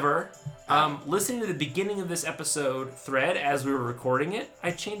 However, listening to the beginning of this episode thread as we were recording it, I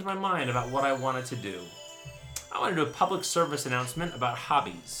changed my mind about what I wanted to do. I wanted to do a public service announcement about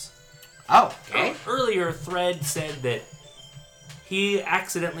hobbies. Oh, okay. Earlier, Thread said that he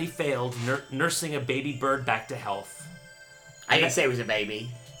accidentally failed nursing a baby bird back to health. I didn't say it was a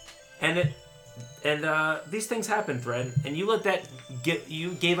baby. And these things happen, Thread. And you let that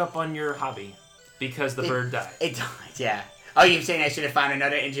you gave up on your hobby because the bird died. It died, yeah. Oh, you're saying I should have found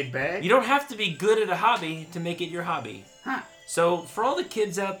another injured bird? You don't have to be good at a hobby to make it your hobby. Huh. So for all the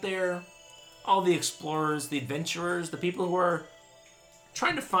kids out there, all the explorers, the adventurers, the people who are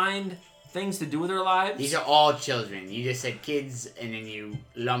trying to find things to do with their lives. These are all children. You just said kids, and then you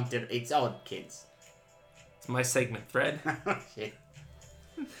lumped it. It's all kids. It's my segment, Thread. Shit.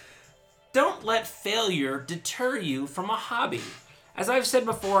 Don't let failure deter you from a hobby. As I've said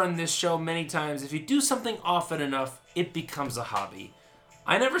before on this show many times, if you do something often enough, it becomes a hobby.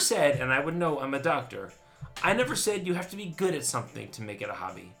 I never said, and I would know I'm a doctor, I never said you have to be good at something to make it a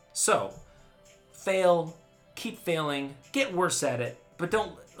hobby. So, fail keep failing, get worse at it, but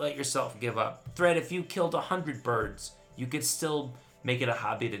don't let yourself give up. Thread, if you killed 100 birds, you could still make it a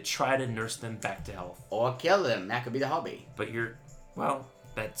hobby to try to nurse them back to health. Or kill them. That could be the hobby. But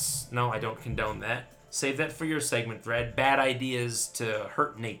no, I don't condone that. Save that for your segment, Thread. Bad ideas to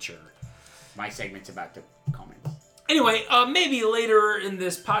hurt nature. My segment's about the comments. Anyway, maybe later in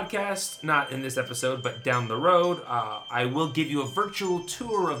this podcast, not in this episode, but down the road, I will give you a virtual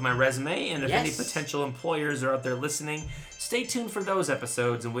tour of my resume, and if any potential employers are out there listening, stay tuned for those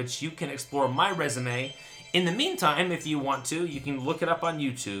episodes in which you can explore my resume. In the meantime, if you want to, you can look it up on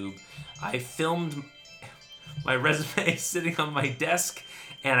YouTube. I filmed my resume sitting on my desk,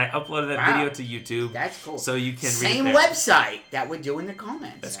 and I uploaded that video to YouTube. That's cool. So you can Same read it there. website that we're doing the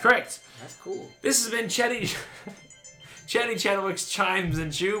comments. That's correct. That's cool. This has been Chatty Chadwick's Chimes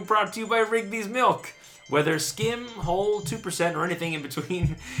and Chew, brought to you by Rigby's Milk. Whether skim, whole, 2%, or anything in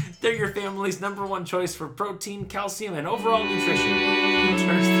between, they're your family's #1 choice for protein, calcium, and overall nutrition. It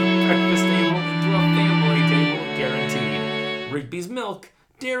turns the breakfast table into a family table, guaranteed. Rigby's Milk,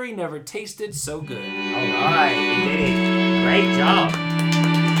 dairy never tasted so good. All right, we did it. Great job.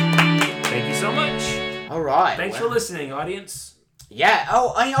 Thank you so much. All right. Thanks for listening, audience. Yeah,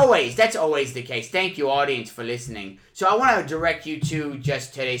 that's always the case. Thank you, audience, for listening. So I want to direct you to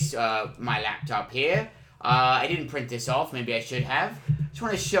just today's, my laptop here. I didn't print this off, maybe I should have. Just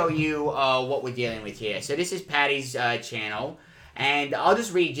want to show you what we're dealing with here. So this is Patty's channel, and I'll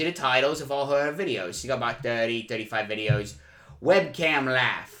just read you the titles of all her videos. She got about 30, 35 videos. Webcam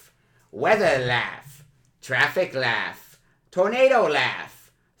laugh, weather laugh, traffic laugh, tornado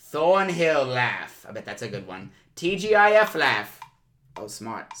laugh, Thornhill laugh. I bet that's a good one. TGIF laugh. Oh,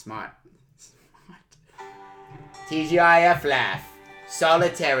 smart. TGIF laugh.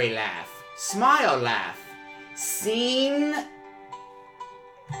 Solitary laugh. Smile laugh.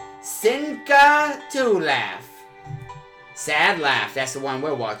 Sinka 2 laugh. Sad laugh. That's the one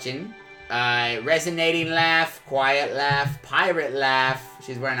we're watching. Resonating laugh. Quiet laugh. Pirate laugh.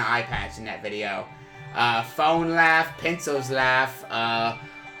 She's wearing an eye patch in that video. Phone laugh. Pencils laugh.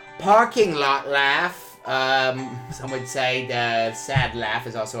 Parking lot laugh. Some would say the sad laugh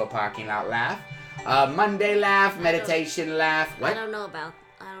is also a parking lot laugh. Monday laugh, meditation laugh. What? I don't know.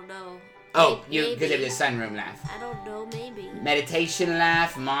 Oh, you because of the sunroom laugh. I don't know, maybe. Meditation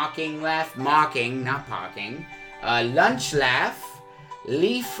laugh, mocking, not parking. Lunch laugh,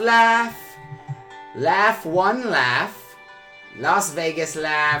 leaf laugh, laugh 1 laugh, Las Vegas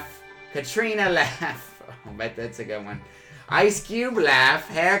laugh, Katrina laugh. I bet that's a good one. Ice Cube laugh,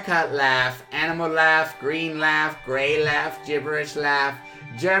 haircut laugh, animal laugh, green laugh, gray laugh, gibberish laugh,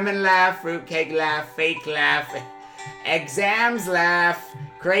 German laugh, fruitcake laugh, fake laugh, exams laugh,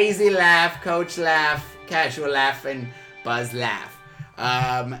 crazy laugh, coach laugh, casual laugh, and buzz laugh.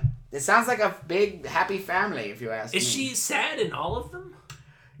 It sounds like a big happy family, if you ask me. Is she sad in all of them?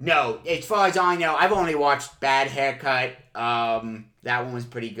 No, as far as I know, I've only watched Bad Haircut. That one was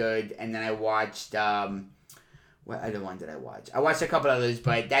pretty good, and then I watched what other one did I watch? I watched a couple others,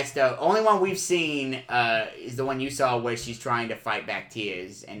 but that's the only one we've seen is the one you saw where she's trying to fight back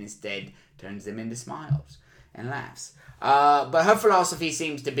tears and instead turns them into smiles and laughs. But her philosophy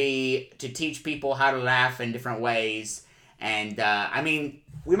seems to be to teach people how to laugh in different ways. And, I mean,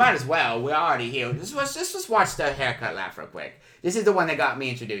 we might as well. We're already here. Let's just watch the haircut laugh real quick. This is the one that got me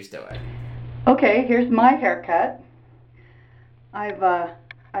introduced to it. Okay, here's my haircut. I've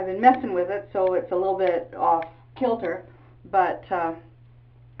been messing with it, so it's a little bit off kilter, but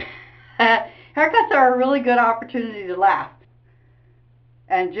haircuts are a really good opportunity to laugh.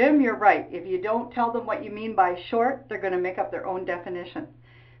 And Jim, you're right. If you don't tell them what you mean by short, they're going to make up their own definition.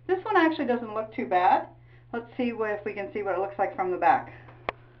 This one actually doesn't look too bad. Let's see if we can see what it looks like from the back.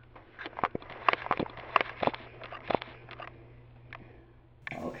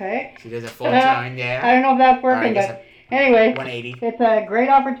 Okay. She does a full turn there. I don't know if that's working, but anyway, 180. It's a great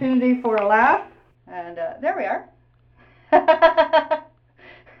opportunity for a laugh. And there we are.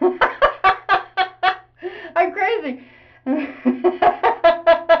 I'm crazy.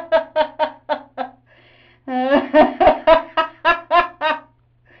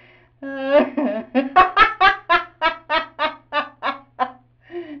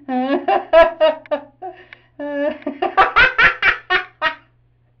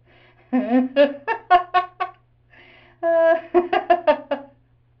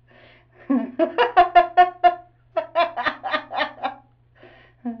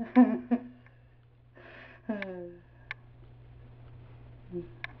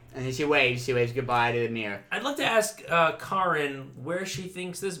 And then she waves goodbye to the mirror. I'd like to ask Karin where she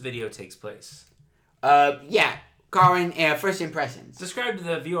thinks this video takes place. Yeah, Karin, first impressions. Describe to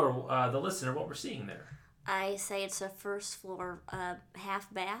the viewer, the listener, what we're seeing there. I say it's a first floor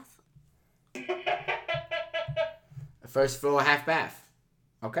half bath. A first floor half bath.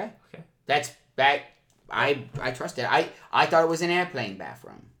 Okay. Okay. That's that. I trust it. I thought it was an airplane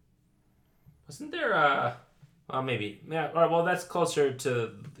bathroom. Wasn't there well, maybe. Yeah, all right, well, that's closer to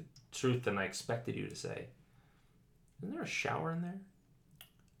the truth than I expected you to say. Isn't there a shower in there?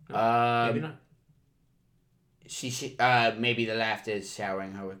 No, maybe not. She maybe the laughter is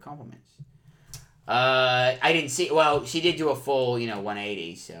showering her with compliments. I didn't see. Well, she did do a full,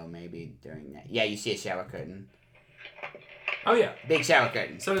 180. So maybe during that. Yeah, you see a shower curtain. Oh yeah, Big shower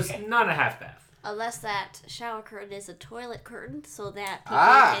curtain. so it's not a half bath. Unless that shower curtain is a toilet curtain, so that people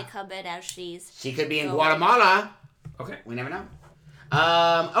can come in as she's... She could be in going. Guatemala. Okay. We never know.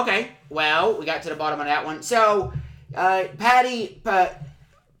 Okay. Well, we got to the bottom of that one. So, Patty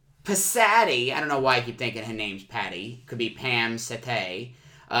Pasati. I don't know why I keep thinking her name's Patty. Could be Pam Satay.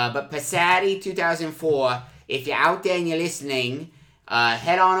 But Pasati 2004. If you're out there and you're listening,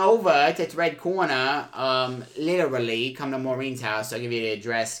 head on over to Thread Corner. Literally, come to Maureen's house. I'll give you the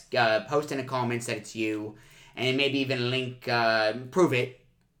address. Post in the comments that it's you, and maybe even link. Prove it,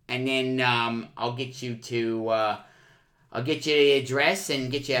 and then I'll get you to. I'll get you the address and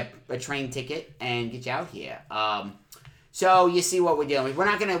get you a train ticket and get you out here. So you see what we're dealing with. We're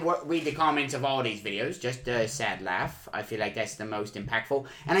not going to read the comments of all these videos. Just a sad laugh. I feel like that's the most impactful.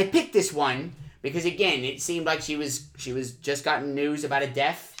 And I picked this one because, again, it seemed like she was just gotten news about a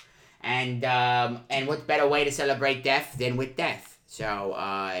death. And what better way to celebrate death than with death? So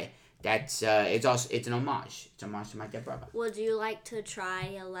that's it's an homage. It's an homage to my dead brother. Would you like to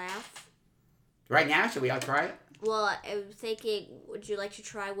try a laugh? Right now, should we all try it? Well, I'm thinking, would you like to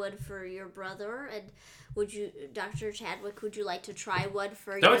try one for your brother? And would you, Dr. Chadwick, would you like to try one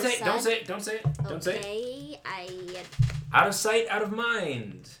for your son? Don't say it. Okay, Out of sight, out of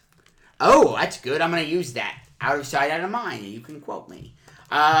mind. Oh, that's good. I'm going to use that. Out of sight, out of mind. You can quote me.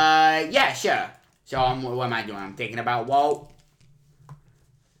 Yeah, sure. So what am I doing? I'm thinking about Walt.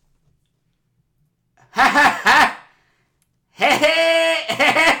 Ha ha ha! Hey hey!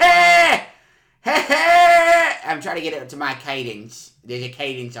 I'm trying to get it to my cadence. There's a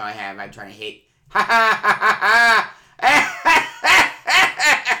cadence I have. I'm trying to hit. Ha ha ha ha!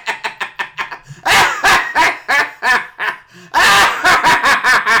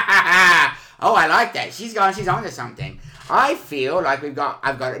 Oh, I like that. She's onto something. I feel like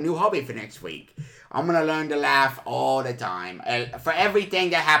I've got a new hobby for next week. I'm gonna learn to laugh all the time. For everything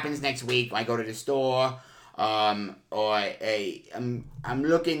that happens next week, I go to the store. I'm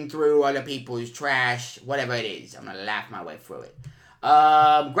looking through other people's trash, whatever it is. I'm gonna laugh my way through it.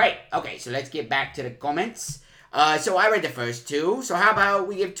 Great. Okay, so let's get back to the comments. So I read the first two. So how about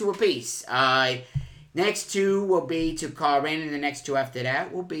we give two apiece? Next two will be to Karin, and the next two after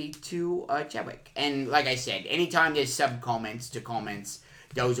that will be to Chadwick. And like I said, anytime there's sub-comments to comments,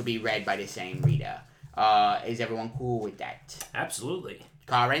 those will be read by the same reader. Is everyone cool with that? Absolutely.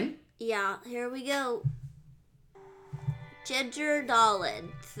 Karin? Yeah, here we go. Ginger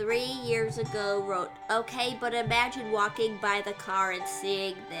Dolan, 3 years ago, wrote, "Okay, but imagine walking by the car and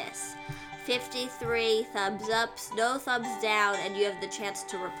seeing this. 53 thumbs ups, no thumbs down, and you have the chance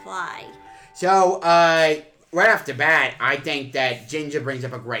to reply." So, right off the bat, I think that Ginger brings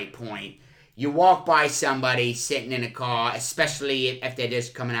up a great point. You walk by somebody sitting in a car, especially if they're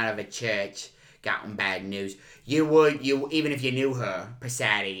just coming out of a church, gotten bad news. Even if you knew her,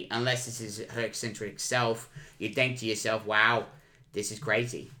 Pasati, unless this is her eccentric self, you'd think to yourself, wow, this is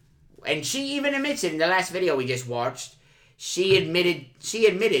crazy. And she even admits it in the last video we just watched. She admitted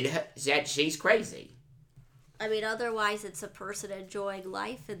that she's crazy. I mean, otherwise it's a person enjoying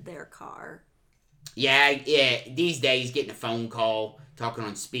life in their car. Yeah, these days, getting a phone call, talking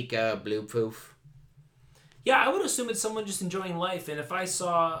on speaker, Bluetooth. Yeah, I would assume it's someone just enjoying life, and if I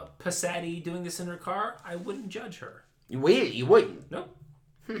saw Pasati doing this in her car, I wouldn't judge her. You wouldn't? Nope.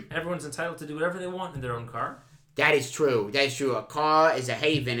 Everyone's entitled to do whatever they want in their own car. That is true. A car is a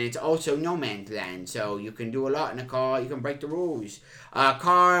haven, and it's also no man's land, so you can do a lot in a car. You can break the rules.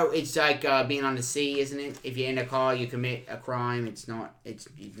 Car, it's like being on the sea, isn't it? If you're in a car, you commit a crime. It's not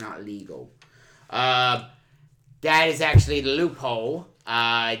legal. That is actually the loophole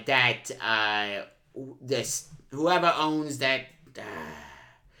whoever owns that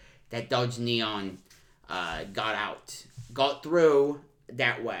Dodge Neon got through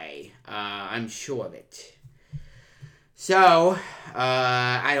that way. I'm sure of it. So,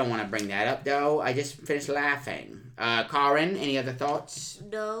 I don't want to bring that up, though. I just finished laughing. Karin, any other thoughts?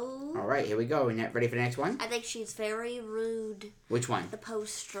 No. All right, here we go. Ready for the next one? I think she's very rude. Which one? The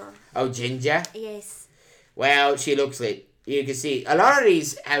poster. Oh, Ginger? Yes. Well, she looks it. You can see a lot of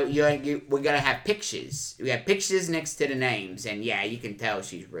these. We're gonna have pictures. We have pictures next to the names, and yeah, you can tell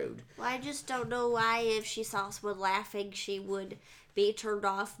she's rude. Well, I just don't know why if she saw someone laughing, she would be turned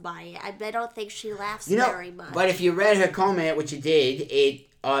off by it. I don't think she laughs very much. But if you read her comment, which you did, it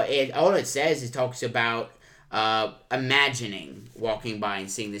all it says is talks about imagining walking by and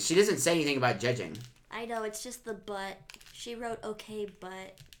seeing this. She doesn't say anything about judging. I know, it's just the butt. She wrote okay,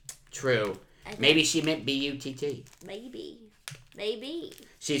 but. True. Maybe she meant B-U-T-T. Maybe.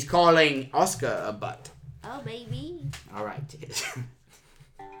 She's calling Oscar a butt. Oh, maybe. All right.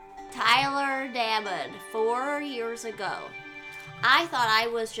 Tyler Damon, 4 years ago. I thought I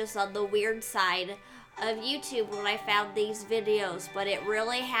was just on the weird side of YouTube when I found these videos, but it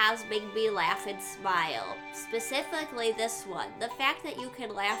really has made me laugh and smile. Specifically this one. The fact that you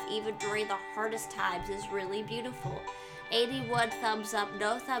can laugh even during the hardest times is really beautiful. 81 thumbs up,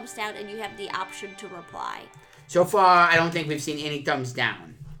 no thumbs down, and you have the option to reply. So far, I don't think we've seen any thumbs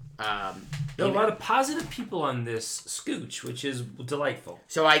down. There are a lot of positive people on this scooch, which is delightful.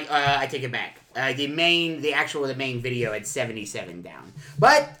 So I take it back. The main video had 77 down,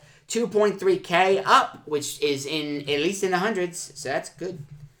 but 2.3K up, which is at least in the hundreds, so that's good.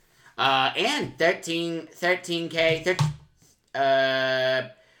 And 13K,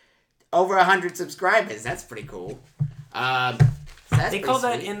 over 100 subscribers. That's pretty cool. They call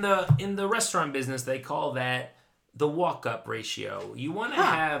that in the restaurant business. They call that the walk-up ratio. You want to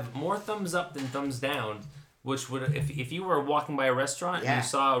have more thumbs up than thumbs down, which would if you were walking by a restaurant and you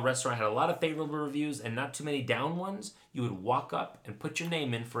saw a restaurant had a lot of favorable reviews and not too many down ones, you would walk up and put your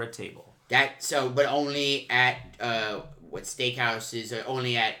name in for a table. But only at what steakhouses, or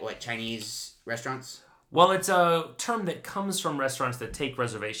only at what Chinese restaurants? Well, it's a term that comes from restaurants that take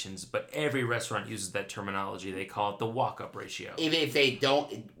reservations, but every restaurant uses that terminology. They call it the walk-up ratio. Even if they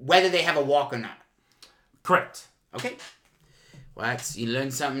don't, whether they have a walk or not. Correct. Okay. Well, you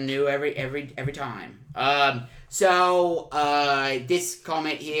learn something new every time. So this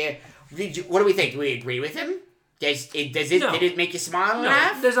comment here, what do we think? Do we agree with him? Did it make you smile and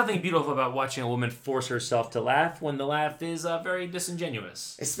laugh? There's nothing beautiful about watching a woman force herself to laugh when the laugh is very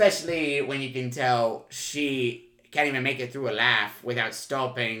disingenuous. Especially when you can tell she can't even make it through a laugh without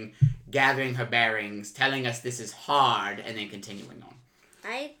stopping, gathering her bearings, telling us this is hard, and then continuing on.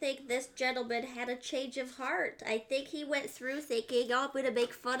 I think this gentleman had a change of heart. I think he went through thinking, I'm going to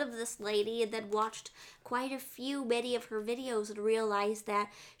make fun of this lady, and then watched many of her videos and realized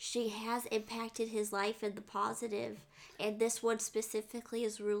that she has impacted his life in the positive. And this one specifically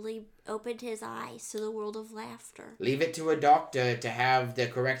has really opened his eyes to the world of laughter. Leave it to a doctor to have the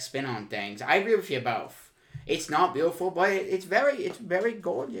correct spin on things. I agree with you both. It's not beautiful, but it's very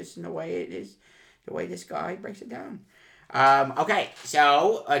gorgeous in the way it is, the way this guy breaks it down. Okay,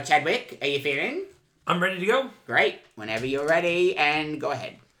 so, Chadwick, are you feeling? I'm ready to go. Great. Whenever you're ready, and go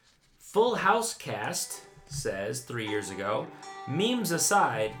ahead. Full House cast says 3 years ago, memes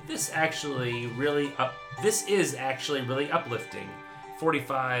aside, this is actually really uplifting.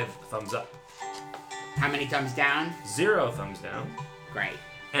 45 thumbs up. How many thumbs down? 0 thumbs down. Great.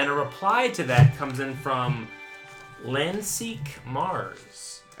 And a reply to that comes in from Lanseek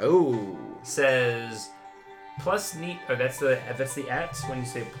Mars. Oh. Says, plus neat. Oh, that's the at when you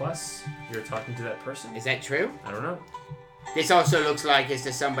say plus. You're talking to that person. Is that true? I don't know. This also looks like it's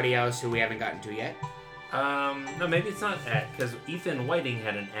to somebody else who we haven't gotten to yet. No, maybe it's not at, because Ethan Whiting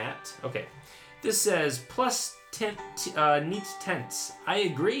had an at. Okay. This says, plus neat tense. I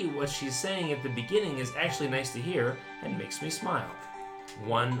agree what she's saying at the beginning is actually nice to hear and makes me smile.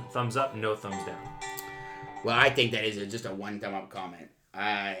 1 thumbs up, no thumbs down. Well, I think that is just a 1 thumb up comment.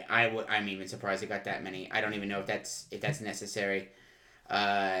 I'm even surprised it got that many. I don't even know if that's necessary.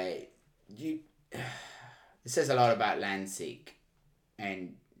 This says a lot about Landseek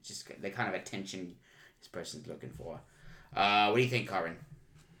and just the kind of attention this person's looking for. What do you think, Karin?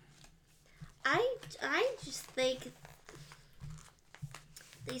 I just think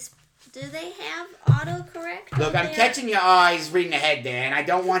do they have autocorrect? Look, I'm catching your eyes reading ahead there, and I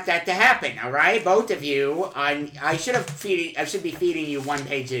don't want that to happen. All right, both of you. I should be feeding you 1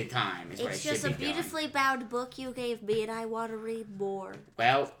 page at a time. It's just a beautifully bound book you gave me, and I want to read more.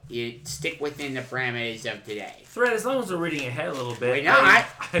 Well, you stick within the parameters of today. Thread, as long as we're reading ahead a little bit, I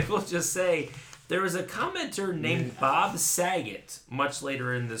will just say there was a commenter named Bob Saget much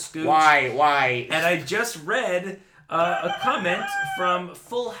later in the scoop. Why? And I just read a comment from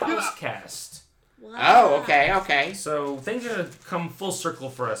Full House cast. Wow. Oh, okay. So things are going to come full circle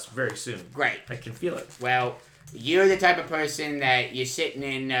for us very soon. Great. I can feel it. Well, you're the type of person that you're sitting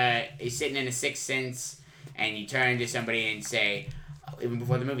in a Sixth Sense, and you turn to somebody and say, even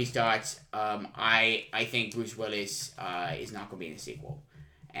before the movie starts, I think Bruce Willis is not going to be in the sequel,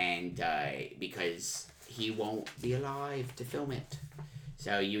 and because he won't be alive to film it,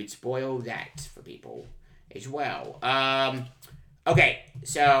 so you would spoil that for people as well. Okay,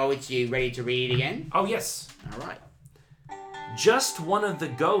 so it's you ready to read again? Oh, yes. All right. Just one of the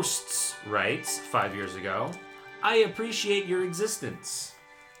ghosts writes, 5 years ago, I appreciate your existence.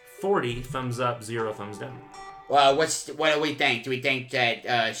 40 thumbs up, 0 thumbs down. Well, what do we think? Do we think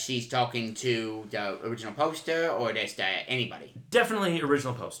that she's talking to the original poster or just anybody? Definitely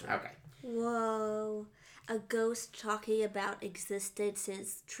original poster. Okay. Whoa. A ghost talking about existence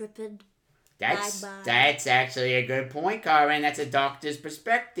is tripping. That's actually a good point, Karen. That's a doctor's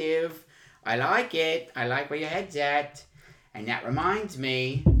perspective. I like it. I like where your head's at. And that reminds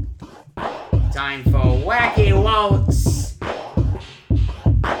me, time for Wacky Waltz.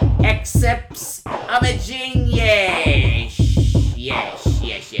 Excerpts of a genius. Yes.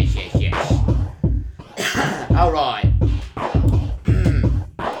 All right.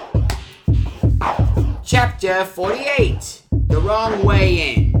 Chapter 48. The Wrong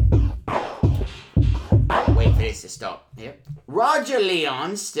Way In. Wait for this to stop. Yep. Roger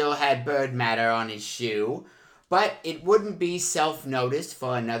Leon still had bird matter on his shoe, but it wouldn't be self-noticed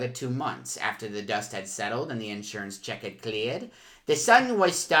for another 2 months after the dust had settled and the insurance check had cleared. The sun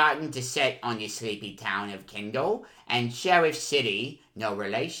was starting to set on your sleepy town of Kendall, and Sheriff City, no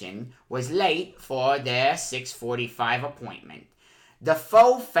relation, was late for their 6:45 appointment. The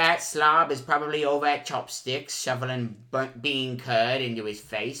faux fat slob is probably over at Chopsticks, shoveling burnt bean curd into his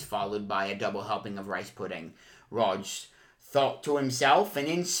face, followed by a double helping of rice pudding. Rog thought to himself and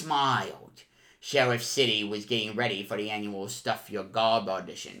then smiled. Sheriff City was getting ready for the annual Stuff Your Gob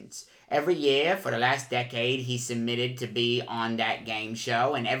auditions. Every year, for the last decade, he submitted to be on that game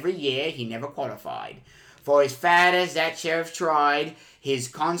show, and every year he never qualified. For as fat as that sheriff tried, his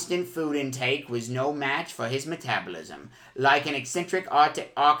constant food intake was no match for his metabolism. Like an eccentric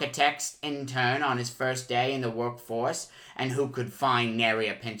architect's intern on his first day in the workforce, and who could find nary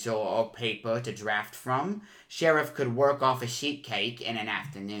a pencil or paper to draft from, Sheriff could work off a sheet cake in an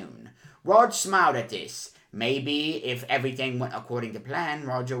afternoon. Rog smiled at this. Maybe, if everything went according to plan,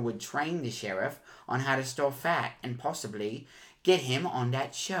 Roger would train the sheriff on how to store fat and possibly get him on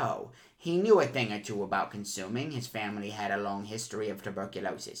that show. He knew a thing or two about consuming. His family had a long history of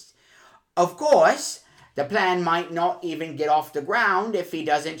tuberculosis. Of course, the plan might not even get off the ground if he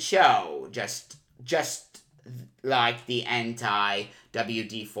doesn't show. Just like the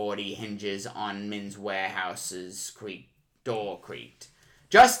anti-WD-40 hinges on Men's Warehouse's door creaked.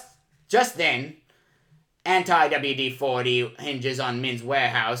 Just then, anti-WD-40 hinges on Men's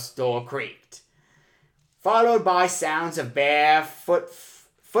Warehouse door creaked, followed by sounds of bare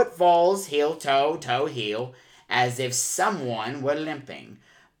footfalls, heel-toe, toe-heel, as if someone were limping,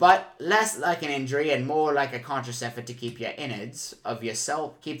 but less like an injury and more like a conscious effort to keep the innards of your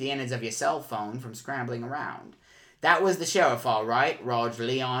cell phone from scrambling around. That was the sheriff, all right. Roger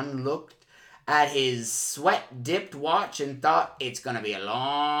Leon looked at his sweat-dipped watch and thought, it's going to be a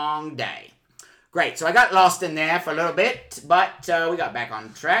long day. Great, so I got lost in there for a little bit, but we got back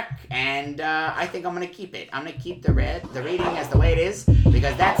on track, and I think I'm going to keep it. I'm going to keep the reading as the way it is,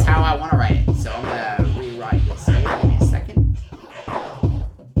 because that's how I want to write it. So I'm going to rewrite this here. Give me a second.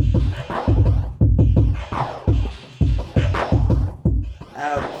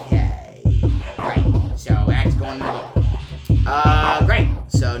 Okay. Great. So that's going in the book. Great.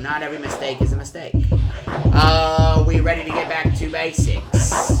 So not every mistake is a mistake. We ready to get back to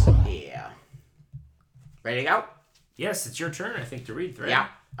basics? Ready to go? Yes, it's your turn, I think, to read, Thread. Yeah.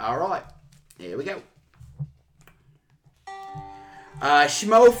 All right. Here we go.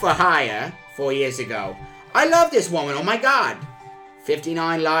 Schmo for Hire, 4 years ago. I love this woman. Oh, my God.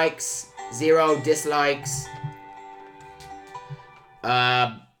 59 likes, 0 dislikes.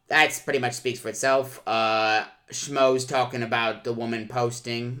 That's pretty much speaks for itself. Schmo's talking about the woman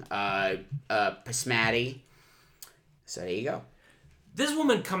posting, Pasmati. So there you go. This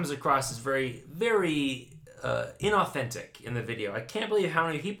woman comes across as very, very inauthentic in the video. I can't believe how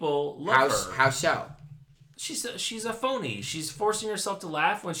many people love her. How so? She's a phony. She's forcing herself to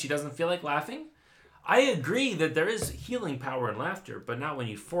laugh when she doesn't feel like laughing. I agree that there is healing power in laughter, but not when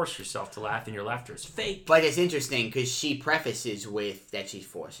you force yourself to laugh and your laughter is fake. But it's interesting because she prefaces with that she's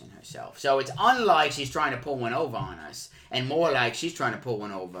forcing herself. So it's unlike she's trying to pull one over on us, and more like she's trying to pull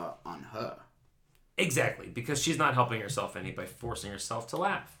one over on her. Exactly, because she's not helping herself any by forcing herself to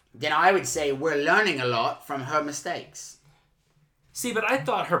laugh. Then I would say we're learning a lot from her mistakes. See, but I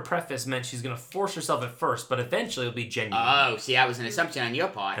thought her preface meant she's going to force herself at first, but eventually it'll be genuine. Oh, see, that was an assumption on your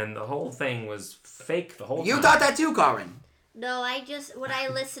part. And the whole thing was fake the whole time. You thought that too, Corin. No, when I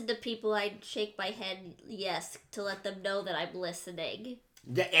listen to people, I shake my head yes to let them know that I'm listening.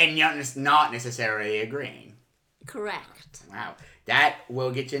 And you're not necessarily agreeing. Correct. Wow. That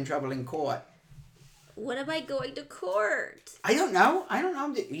will get you in trouble in court. What am I going to court? I don't know.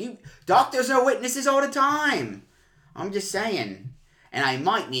 Doctors are witnesses all the time. I'm just saying. And I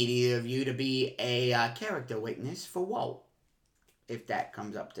might need either of you to be a character witness for Walt, if that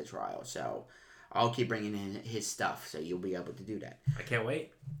comes up to trial. So I'll keep bringing in his stuff, so you'll be able to do that. I can't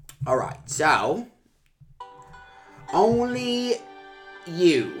wait. All right. So only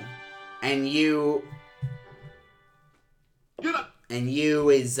you, and you, and you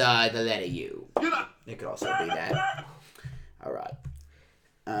is the letter U. It could also be that. All right.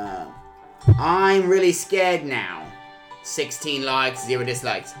 I'm really scared now. 16 likes, 0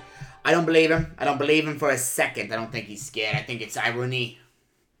 dislikes. I don't believe him. I don't believe him for a second. I don't think he's scared. I think it's irony.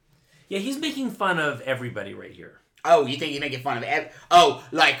 Yeah, he's making fun of everybody right here. Oh, you think he's making fun of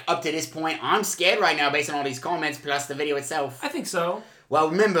like up to this point, I'm scared right now based on all these comments plus the video itself. I think so. Well,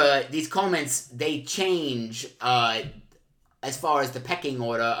 remember, these comments, they change as far as the pecking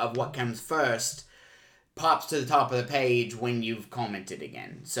order of what comes first. Pops to the top of the page when you've commented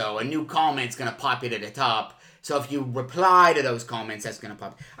again. So a new comment's going to pop it at the top. So if you reply to those comments, that's going to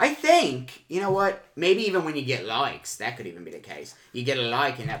pop. I think, you know what? Maybe even when you get likes, that could even be the case. You get a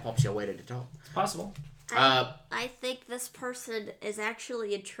like and that pops your way to the top. It's possible. I think this person is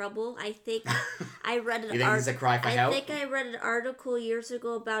actually in trouble. I think I read an You think this is a cry for help? I think I read an article years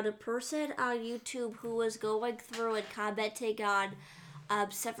ago about a person on YouTube who was going through and commenting on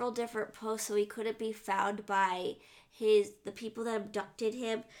several different posts, so he couldn't be found by the people that abducted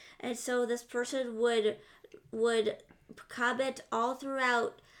him, and so this person would comment all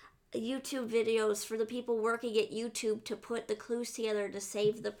throughout YouTube videos for the people working at YouTube to put the clues together to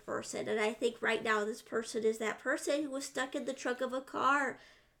save the person. And I think right now this person is that person who was stuck in the trunk of a car.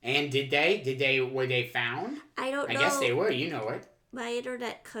 And were they found? I don't know. I guess they were, you know it. My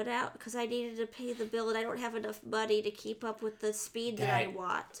internet cut out because I needed to pay the bill and I don't have enough money to keep up with the speed that I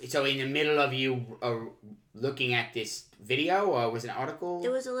want. So in the middle of you looking at this video, or was it an article? It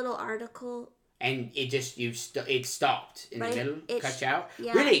was a little article. And it just, it stopped in the middle, cut you out?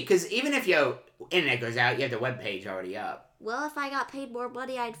 Yeah. Really? Because even if your internet goes out, you have the webpage already up. Well, if I got paid more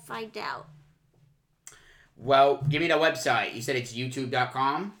money, I'd find out. Well, give me the website. You said it's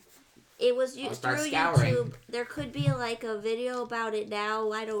youtube.com? It was through scouring. YouTube. There could be like a video about it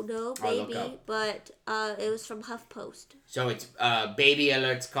now. I don't know, maybe. But it was from HuffPost. So it's Baby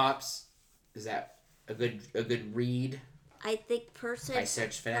Alerts Cops. Is that a good read? I think person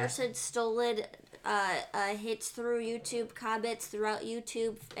stolen hits through YouTube comments throughout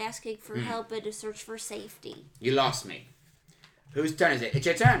YouTube asking for help and to search for safety. You lost me. Whose turn is it? It's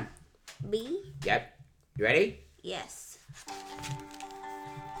your turn. Me? Yep. You ready? Yes.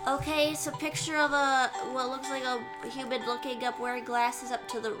 Okay, so picture of what looks like a human looking up wearing glasses up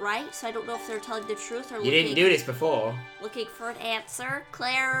to the right, so I don't know if they're telling the truth or You didn't do this before. Looking for an answer.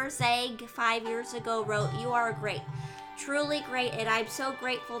 Claire Zang 5 years ago wrote, "You are great. Truly great, and I'm so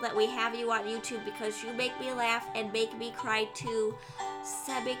grateful that we have you on YouTube because you make me laugh and make me cry too."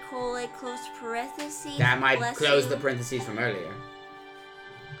 Semicolon, close parentheses. That might close you. the parentheses from earlier.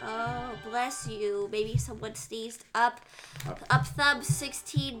 Oh, bless you. Maybe someone sneezed. Up thumb,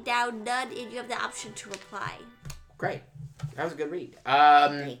 16, down none, and you have the option to reply. Great. That was a good read.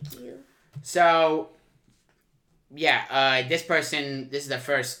 Thank you. So, yeah, this is the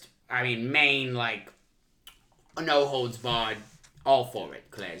first, main, no holds barred, all for it,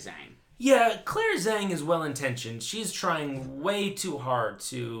 Claire Zhang. Yeah, Claire Zhang is well-intentioned. She's trying way too hard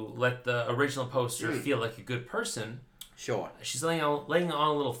to let the original poster feel like a good person. Sure. She's laying on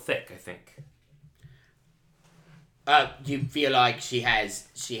a little thick, I think. Do you feel like she has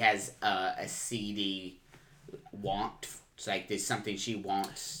a seedy want? It's like there's something she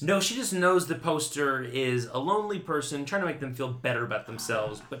wants? No, she just knows the poster is a lonely person trying to make them feel better about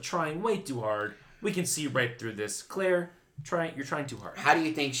themselves, but trying way too hard. We can see right through this. Claire, you're trying too hard. How do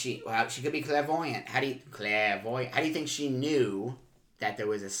you think she could be clairvoyant. How do you think she knew that there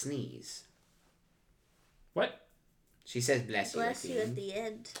was a sneeze? What? She says bless you at the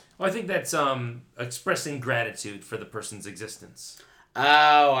end. Well, I think that's expressing gratitude for the person's existence.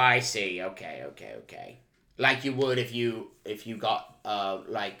 Oh, I see. Okay. Like you would if you got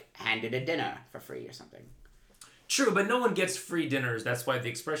handed a dinner for free or something. True, but no one gets free dinners. That's why the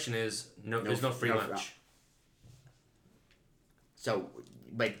expression is there's no free lunch. So,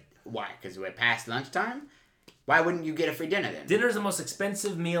 but why? Because we're past lunchtime? Why wouldn't you get a free dinner then? Dinner is the most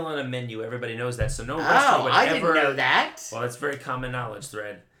expensive meal on a menu. Everybody knows that. So no restaurant would I didn't know that. Well, that's very common knowledge,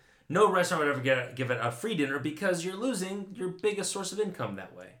 Thread. no restaurant would ever give it a free dinner because you're losing your biggest source of income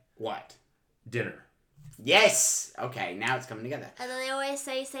that way. What? Dinner. Yes. Okay, now it's coming together. And then they always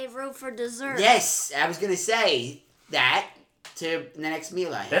say save room for dessert. Yes, I was gonna say that to the next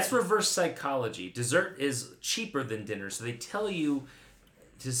meal I have. That's reverse psychology. Dessert is cheaper than dinner, so they tell you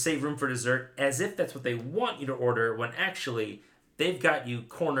to save room for dessert as if that's what they want you to order, when actually they've got you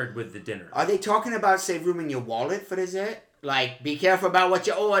cornered with the dinner. Are they talking about save room in your wallet for dessert? Like, be careful about what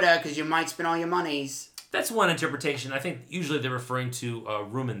you order because you might spend all your monies. That's one interpretation. I think usually they're referring to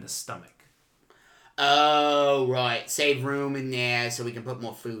room in the stomach. Oh, right. Save room in there so we can put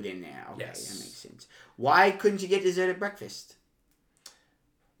more food in there. Okay, Yes. that makes sense. Why couldn't you get dessert at breakfast?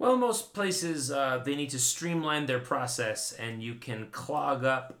 Well, most places they need to streamline their process, and you can clog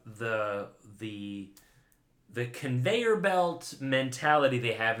up the conveyor belt mentality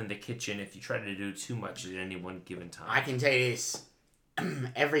they have in the kitchen if you try to do too much at any one given time. I can tell you this.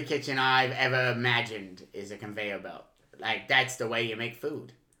 Every kitchen I've ever imagined is a conveyor belt. Like, that's the way you make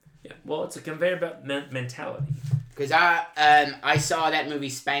food. Yeah, well, it's a conveyor belt mentality. Because I saw that movie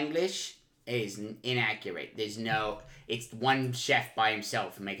Spanglish. It is inaccurate. It's one chef by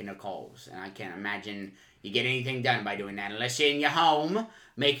himself making the calls. And I can't imagine you get anything done by doing that unless you're in your home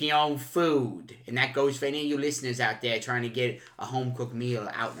making your own food. And that goes for any of you listeners out there trying to get a home-cooked meal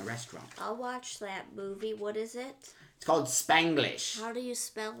out in a restaurant. I'll watch that movie. What is it? It's called Spanglish. How do you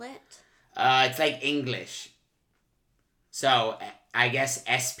spell it? It's like English. So, I guess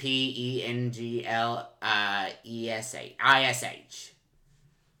Spenglishish.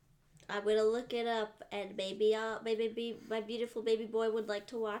 I'm gonna look it up, and maybe my beautiful baby boy would like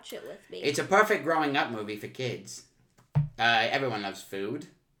to watch it with me. It's a perfect growing up movie for kids. Everyone loves food.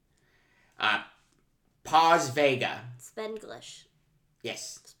 Paz Vega. Spanglish.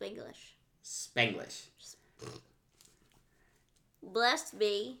 Yes. Spanglish. Bless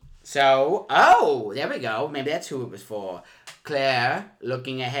me. So, there we go. Maybe that's who it was for. Claire,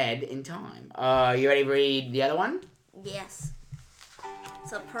 looking ahead in time. You ready to read the other one? Yes.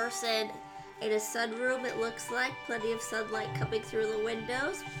 It's a person in a sunroom, it looks like. Plenty of sunlight coming through the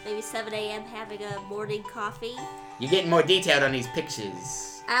windows. Maybe 7 a.m. having a morning coffee. You're getting more detailed on these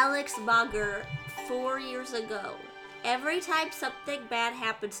pictures. Alex Munger, 4 years ago. Every time something bad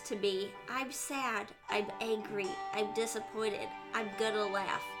happens to me, I'm sad, I'm angry, I'm disappointed, I'm gonna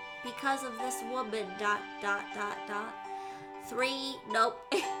laugh. Because of this woman, ... 3, nope.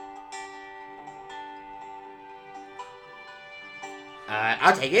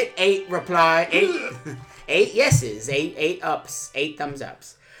 I'll take it. 8 reply. 8 yeses. 8 ups. 8 thumbs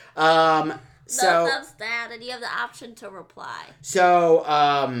ups. No thumbs down, and you have the option to reply. So,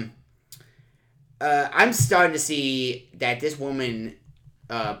 I'm starting to see that this woman,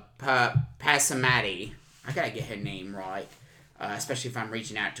 Passamati, I gotta get her name right, especially if I'm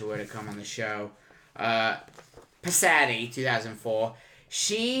reaching out to her to come on the show. Passati, 2004.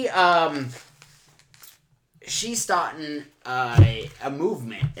 She's starting a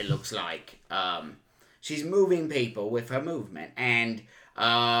movement, it looks like. She's moving people with her movement. And,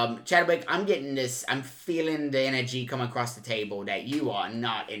 Chadwick, I'm feeling the energy come across the table that you are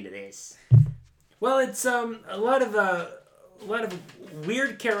not into this. Well, it's a lot of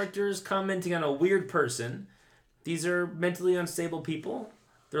weird characters commenting on a weird person. These are mentally unstable people.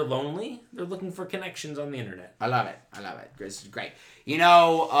 They're lonely. They're looking for connections on the internet. I love it. This is great. You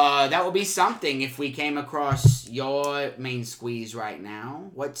know, that would be something if we came across your main squeeze right now.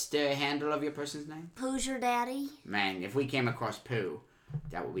 What's the handle of your person's name? Who's your daddy? Man, if we came across Pooh,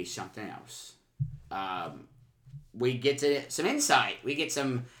 that would be something else. We get to some insight. We get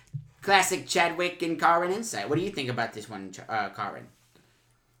some classic Chadwick and Karen insight. What do you think about this one, Karen?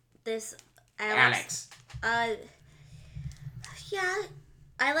 This Alex. Yeah.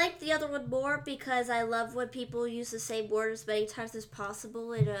 I like the other one more because I love when people use the same word as many times as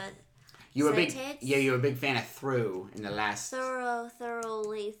possible in a sentence. You were a big fan of through in the last.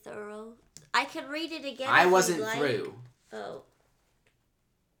 Thoroughly thorough. I can read it again. I if wasn't you'd like. through. Oh.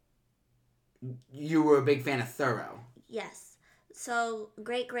 You were a big fan of thorough. Yes. So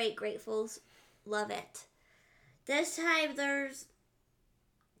gratefuls, love it. This time they're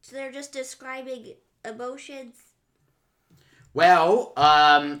just describing emotions. Well,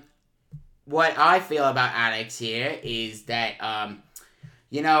 what I feel about Alex here is that,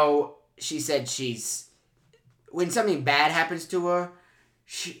 she said when something bad happens to her,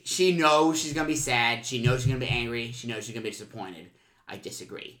 she knows she's going to be sad, she knows she's going to be angry, she knows she's going to be disappointed. I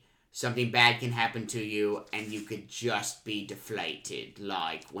disagree. Something bad can happen to you, and you could just be deflated,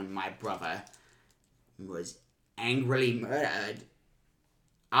 like when my brother was angrily murdered.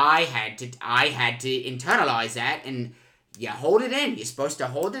 I had to internalize that and you hold it in. You're supposed to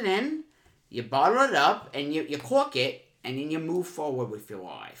hold it in, you bottle it up, and you cork it, and then you move forward with your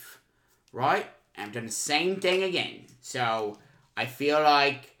life. Right? And I'm doing the same thing again. So, I feel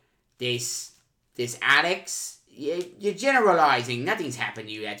like this addicts, you're generalizing. Nothing's happened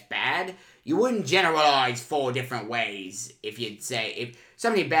to you that's bad. You wouldn't generalize 4 different ways if you'd say, if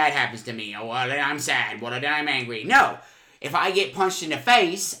something bad happens to me, oh, well, then I'm sad, well, then I'm angry. No. If I get punched in the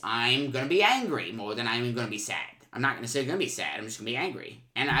face, I'm going to be angry more than I'm going to be sad. I'm not going to say I'm going to be sad. I'm just going to be angry.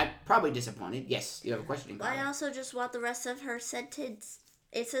 And I'm probably disappointed. Yes, you have a question. I also just want the rest of her sentence.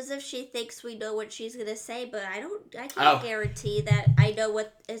 It's as if she thinks we know what she's going to say, but I can't guarantee that I know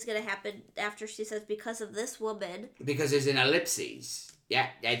what is going to happen after she says, because of this woman. Because there's an ellipses. Yeah,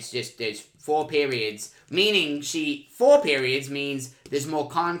 that's just, there's 4 periods. Meaning 4 periods means there's more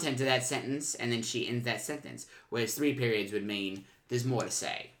content to that sentence, and then she ends that sentence. Whereas 3 periods would mean there's more to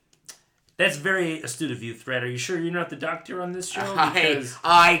say. That's very astute of you, Thread. Are you sure you're not the doctor on this show?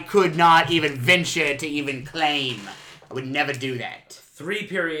 I could not even venture to even claim. I would never do that. 3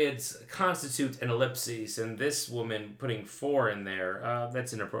 periods constitute an ellipsis, and this woman putting 4 in there,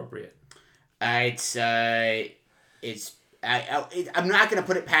 that's inappropriate. I'm not going to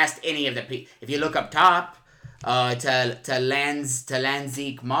put it past any of the people. If you look up top, to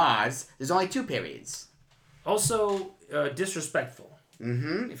Lanzik Mars, there's only 2 periods. Also, disrespectful.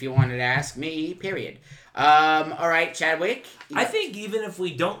 If you wanted to ask me, period. All right, Chadwick. I think even if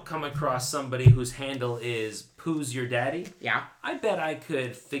we don't come across somebody whose handle is Pooh's Your Daddy, yeah, I bet I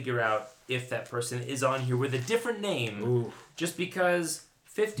could figure out if that person is on here with a different name. Ooh. Just because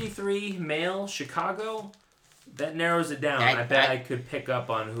 53, male, Chicago, that narrows it down. I bet I could pick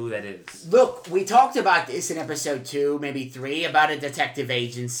up on who that is. Look, we talked about this in episode 2, maybe 3, about a detective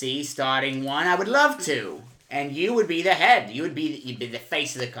agency starting one. I would love to. And you would be the head. You'd be the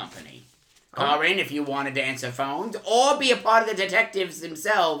face of the company. Call in if you wanted to answer phones, or be a part of the detectives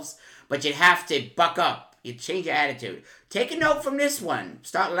themselves, but you'd have to buck up. You'd change your attitude. Take a note from this one.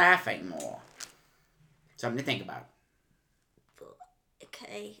 Start laughing more. Something to think about.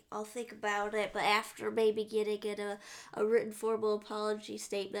 Okay, I'll think about it, but after maybe getting a written formal apology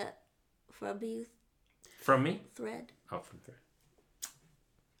statement from you. From me? Thread. Oh, from Thread.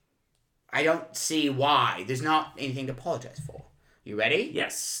 I don't see why. There's not anything to apologize for. You ready?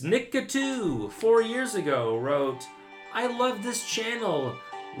 Yes. Nick2, 4 years ago, wrote, I love this channel,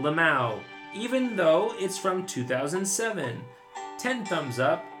 Lamau, even though it's from 2007. 10 thumbs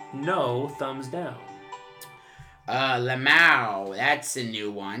up, no thumbs down. Lamau, that's a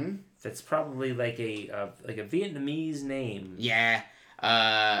new one. That's probably like a Vietnamese name. Yeah.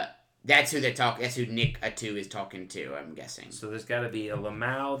 That's who they're talking. That's who Nick2 is talking to, I'm guessing. So there's got to be a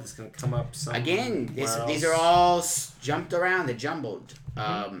Lamau that's going to come up somewhere. Again, these are all jumped around. They're jumbled.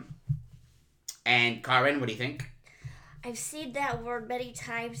 And Karen, what do you think? I've seen that word many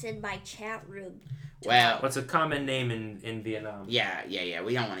times in my chat room. Well, what's a common name in Vietnam? Yeah.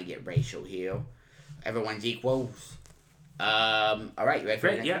 We don't want to get racial here. Everyone's equals. All right, you ready for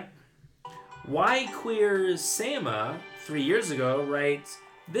it? Yeah. Why Queer Sama 3 years ago writes,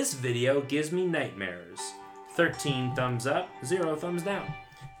 this video gives me nightmares. 13 thumbs up, 0 thumbs down.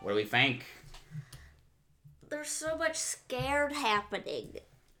 What do we think? There's so much scared happening.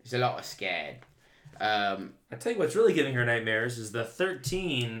 There's a lot of scared. I tell you what's really giving her nightmares is the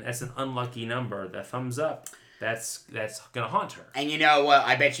 13. That's an unlucky number. The thumbs up. That's gonna haunt her. And you know what?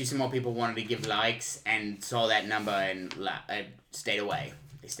 I bet you some more people wanted to give likes and saw that number and stayed away.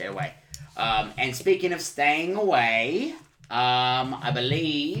 They stayed away. And speaking of staying away, I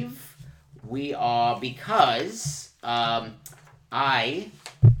believe we are, because I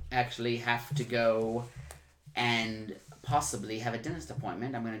actually have to go and possibly have a dentist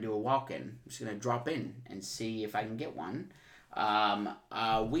appointment. I'm going to do a walk-in. I'm just going to drop in and see if I can get one.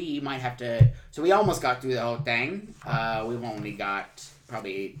 We might have to... So we almost got through the whole thing. We've only got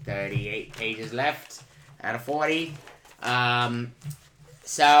probably 38 pages left out of 40.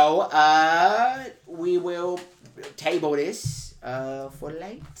 So we will table this for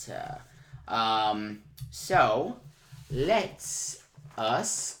later. So let's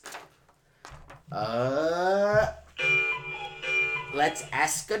ask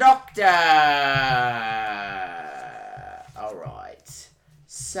a doctor. All right.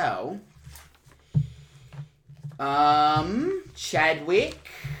 So, Chadwick's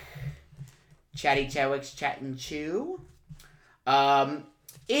Chat and Chew.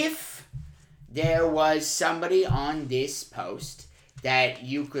 If there was somebody on this post that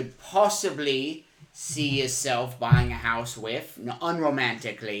you could possibly see yourself buying a house with,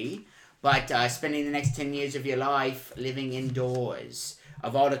 unromantically, but spending the next 10 years of your life living indoors,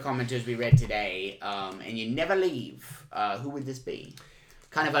 of all the commenters we read today, and you never leave, who would this be?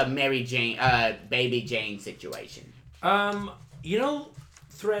 Kind of a Mary Jane, Baby Jane situation.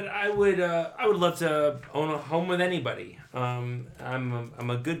 Thread, I would love to own a home with anybody. I'm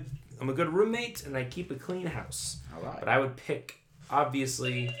a good roommate, and I keep a clean house. All right. But I would pick,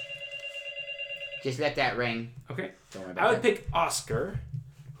 obviously. Just let that ring. Okay. Don't worry about I would that. pick Oscar,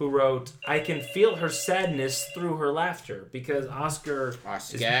 who wrote, "I can feel her sadness through her laughter," because Oscar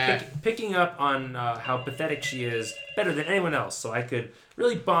is picking up on how pathetic she is better than anyone else. So I could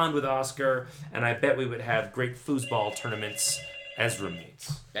really bond with Oscar, and I bet we would have great foosball tournaments as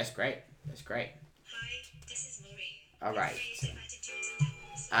roommates. That's great. That's great. Hi, this is Marie. All right.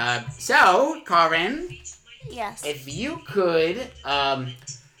 So, Karin, Yes. if you could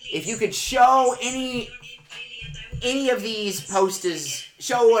show any of these posters,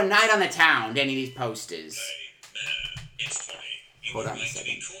 show a night on the town to any of these posters. It's funny. You Hold on a might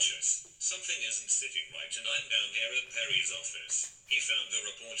second. be cautious. Something isn't sitting right, and I'm down here at Perry's office. He found the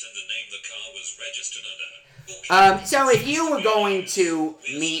report and the name the car was registered under. So if you were going to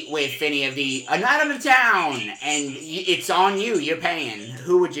meet with any of the a night on the town and it's on you, you're paying,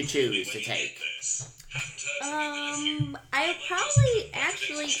 who would you choose to take? I would probably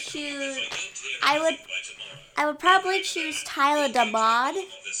actually choose. I would probably choose Tyler DeMond.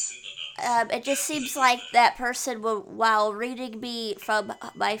 It just seems like that person, while reading me from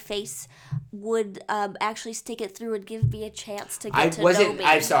my face, would actually stick it through and give me a chance to get to know me.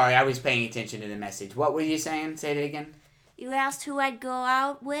 I'm sorry, I was paying attention to the message. What were you saying? Say it again. You asked who I'd go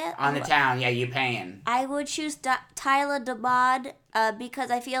out with? On the town, yeah, you're paying. I would choose Tyler DeMond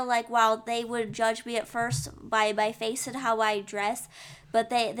because I feel like while they would judge me at first by my face and how I dress, but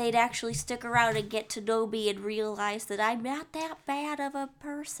they'd actually stick around and get to know me and realize that I'm not that bad of a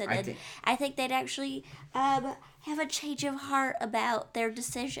person. I think they'd actually have a change of heart about their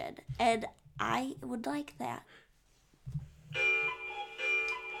decision, and I would like that.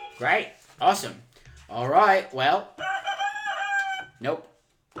 Great. Awesome. All right, well. Nope.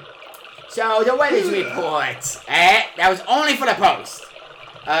 So, the weather's report. That was only for the post.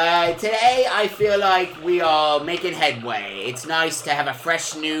 Today, I feel like we are making headway. It's nice to have a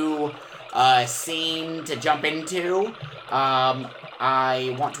fresh new scene to jump into.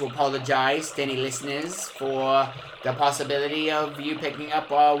 I want to apologize to any listeners for the possibility of you picking up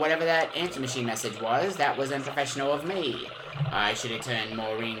whatever that answer machine message was. That was unprofessional of me. I should have turned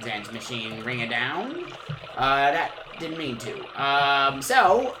Maureen's answer machine ringer down. That didn't mean to.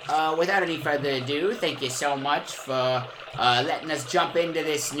 Without any further ado, thank you so much for letting us jump into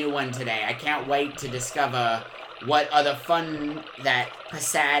this new one today. I can't wait to discover what other fun that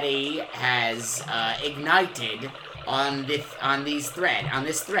Pasati has ignited on this thread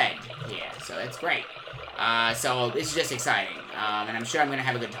here. So that's great. So this is just exciting, and I'm sure I'm gonna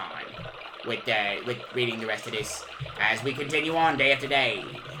have a good time with reading the rest of this as we continue on day after day.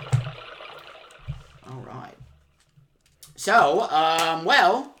 All right. So,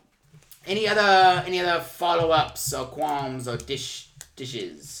 any other follow-ups or qualms or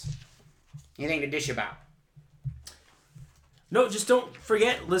dishes? Anything to dish about? No, just don't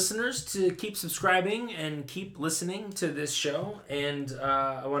forget, listeners, to keep subscribing and keep listening to this show. And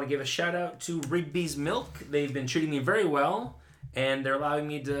I want to give a shout out to Rigby's Milk. They've been treating me very well, and they're allowing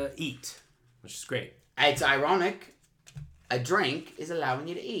me to eat, which is great. It's ironic. A drink is allowing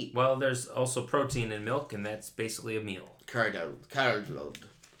you to eat. Well, there's also protein in milk, and that's basically a meal. Curdled.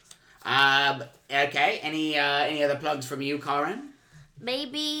 Okay. Any other plugs from you, Karin?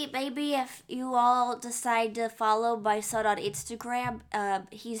 Maybe if you all decide to follow my son on Instagram,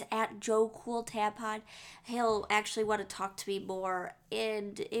 he's at JoeCoolTadPod. He'll actually want to talk to me more,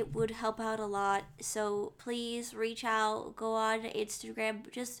 and it would help out a lot. So please reach out, go on Instagram,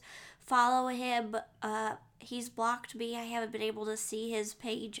 just follow him. He's blocked me. I haven't been able to see his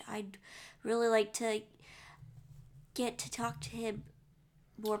page. I'd really like to get to talk to him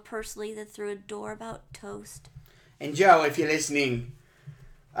more personally than through a door about toast. And Joe, if you're listening,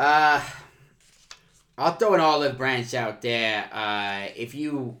 I'll throw an olive branch out there. If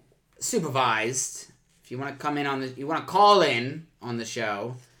you supervised, if you want to come in you want to call in on the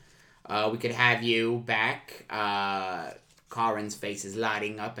show, we could have you back. Karin's face is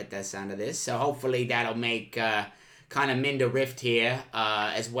lighting up at the sound of this, so hopefully that'll make kind of mend a rift here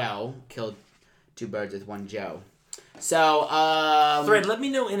as well. Kill two birds with one Joe. So, Thread, let me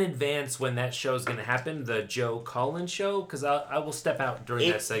know in advance when that show's going to happen, the Joe Collins show, because I will step out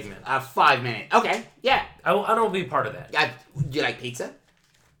during that segment. 5 minutes. Okay, yeah. I don't want to be part of that. Do you like pizza?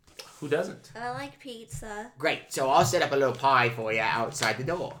 Who doesn't? I like pizza. Great. So I'll set up a little pie for you outside the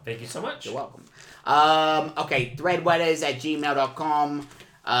door. Thank you so much. You're welcome. Okay, threadwetters@gmail.com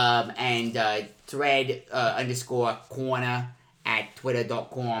and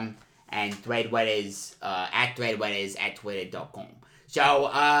thread_corner@twitter.com and threadwetters @threadwetters@twitter.com. So,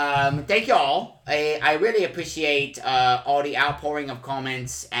 thank y'all. I really appreciate all the outpouring of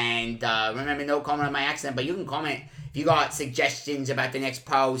comments. And remember, no comment on my accent, but you can comment if you got suggestions about the next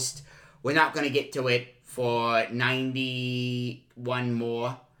post. We're not going to get to it for 91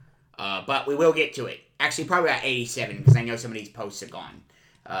 more, but we will get to it. Actually, probably about 87, because I know some of these posts are gone.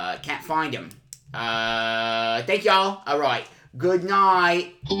 Can't find them. Thank y'all. All right. Good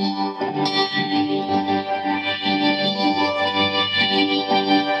night.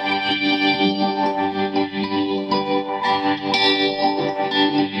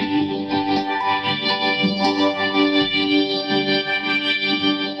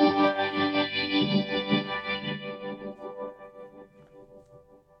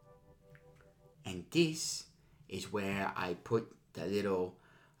 And this is where I put the little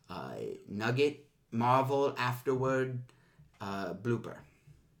nugget Marvel afterward blooper.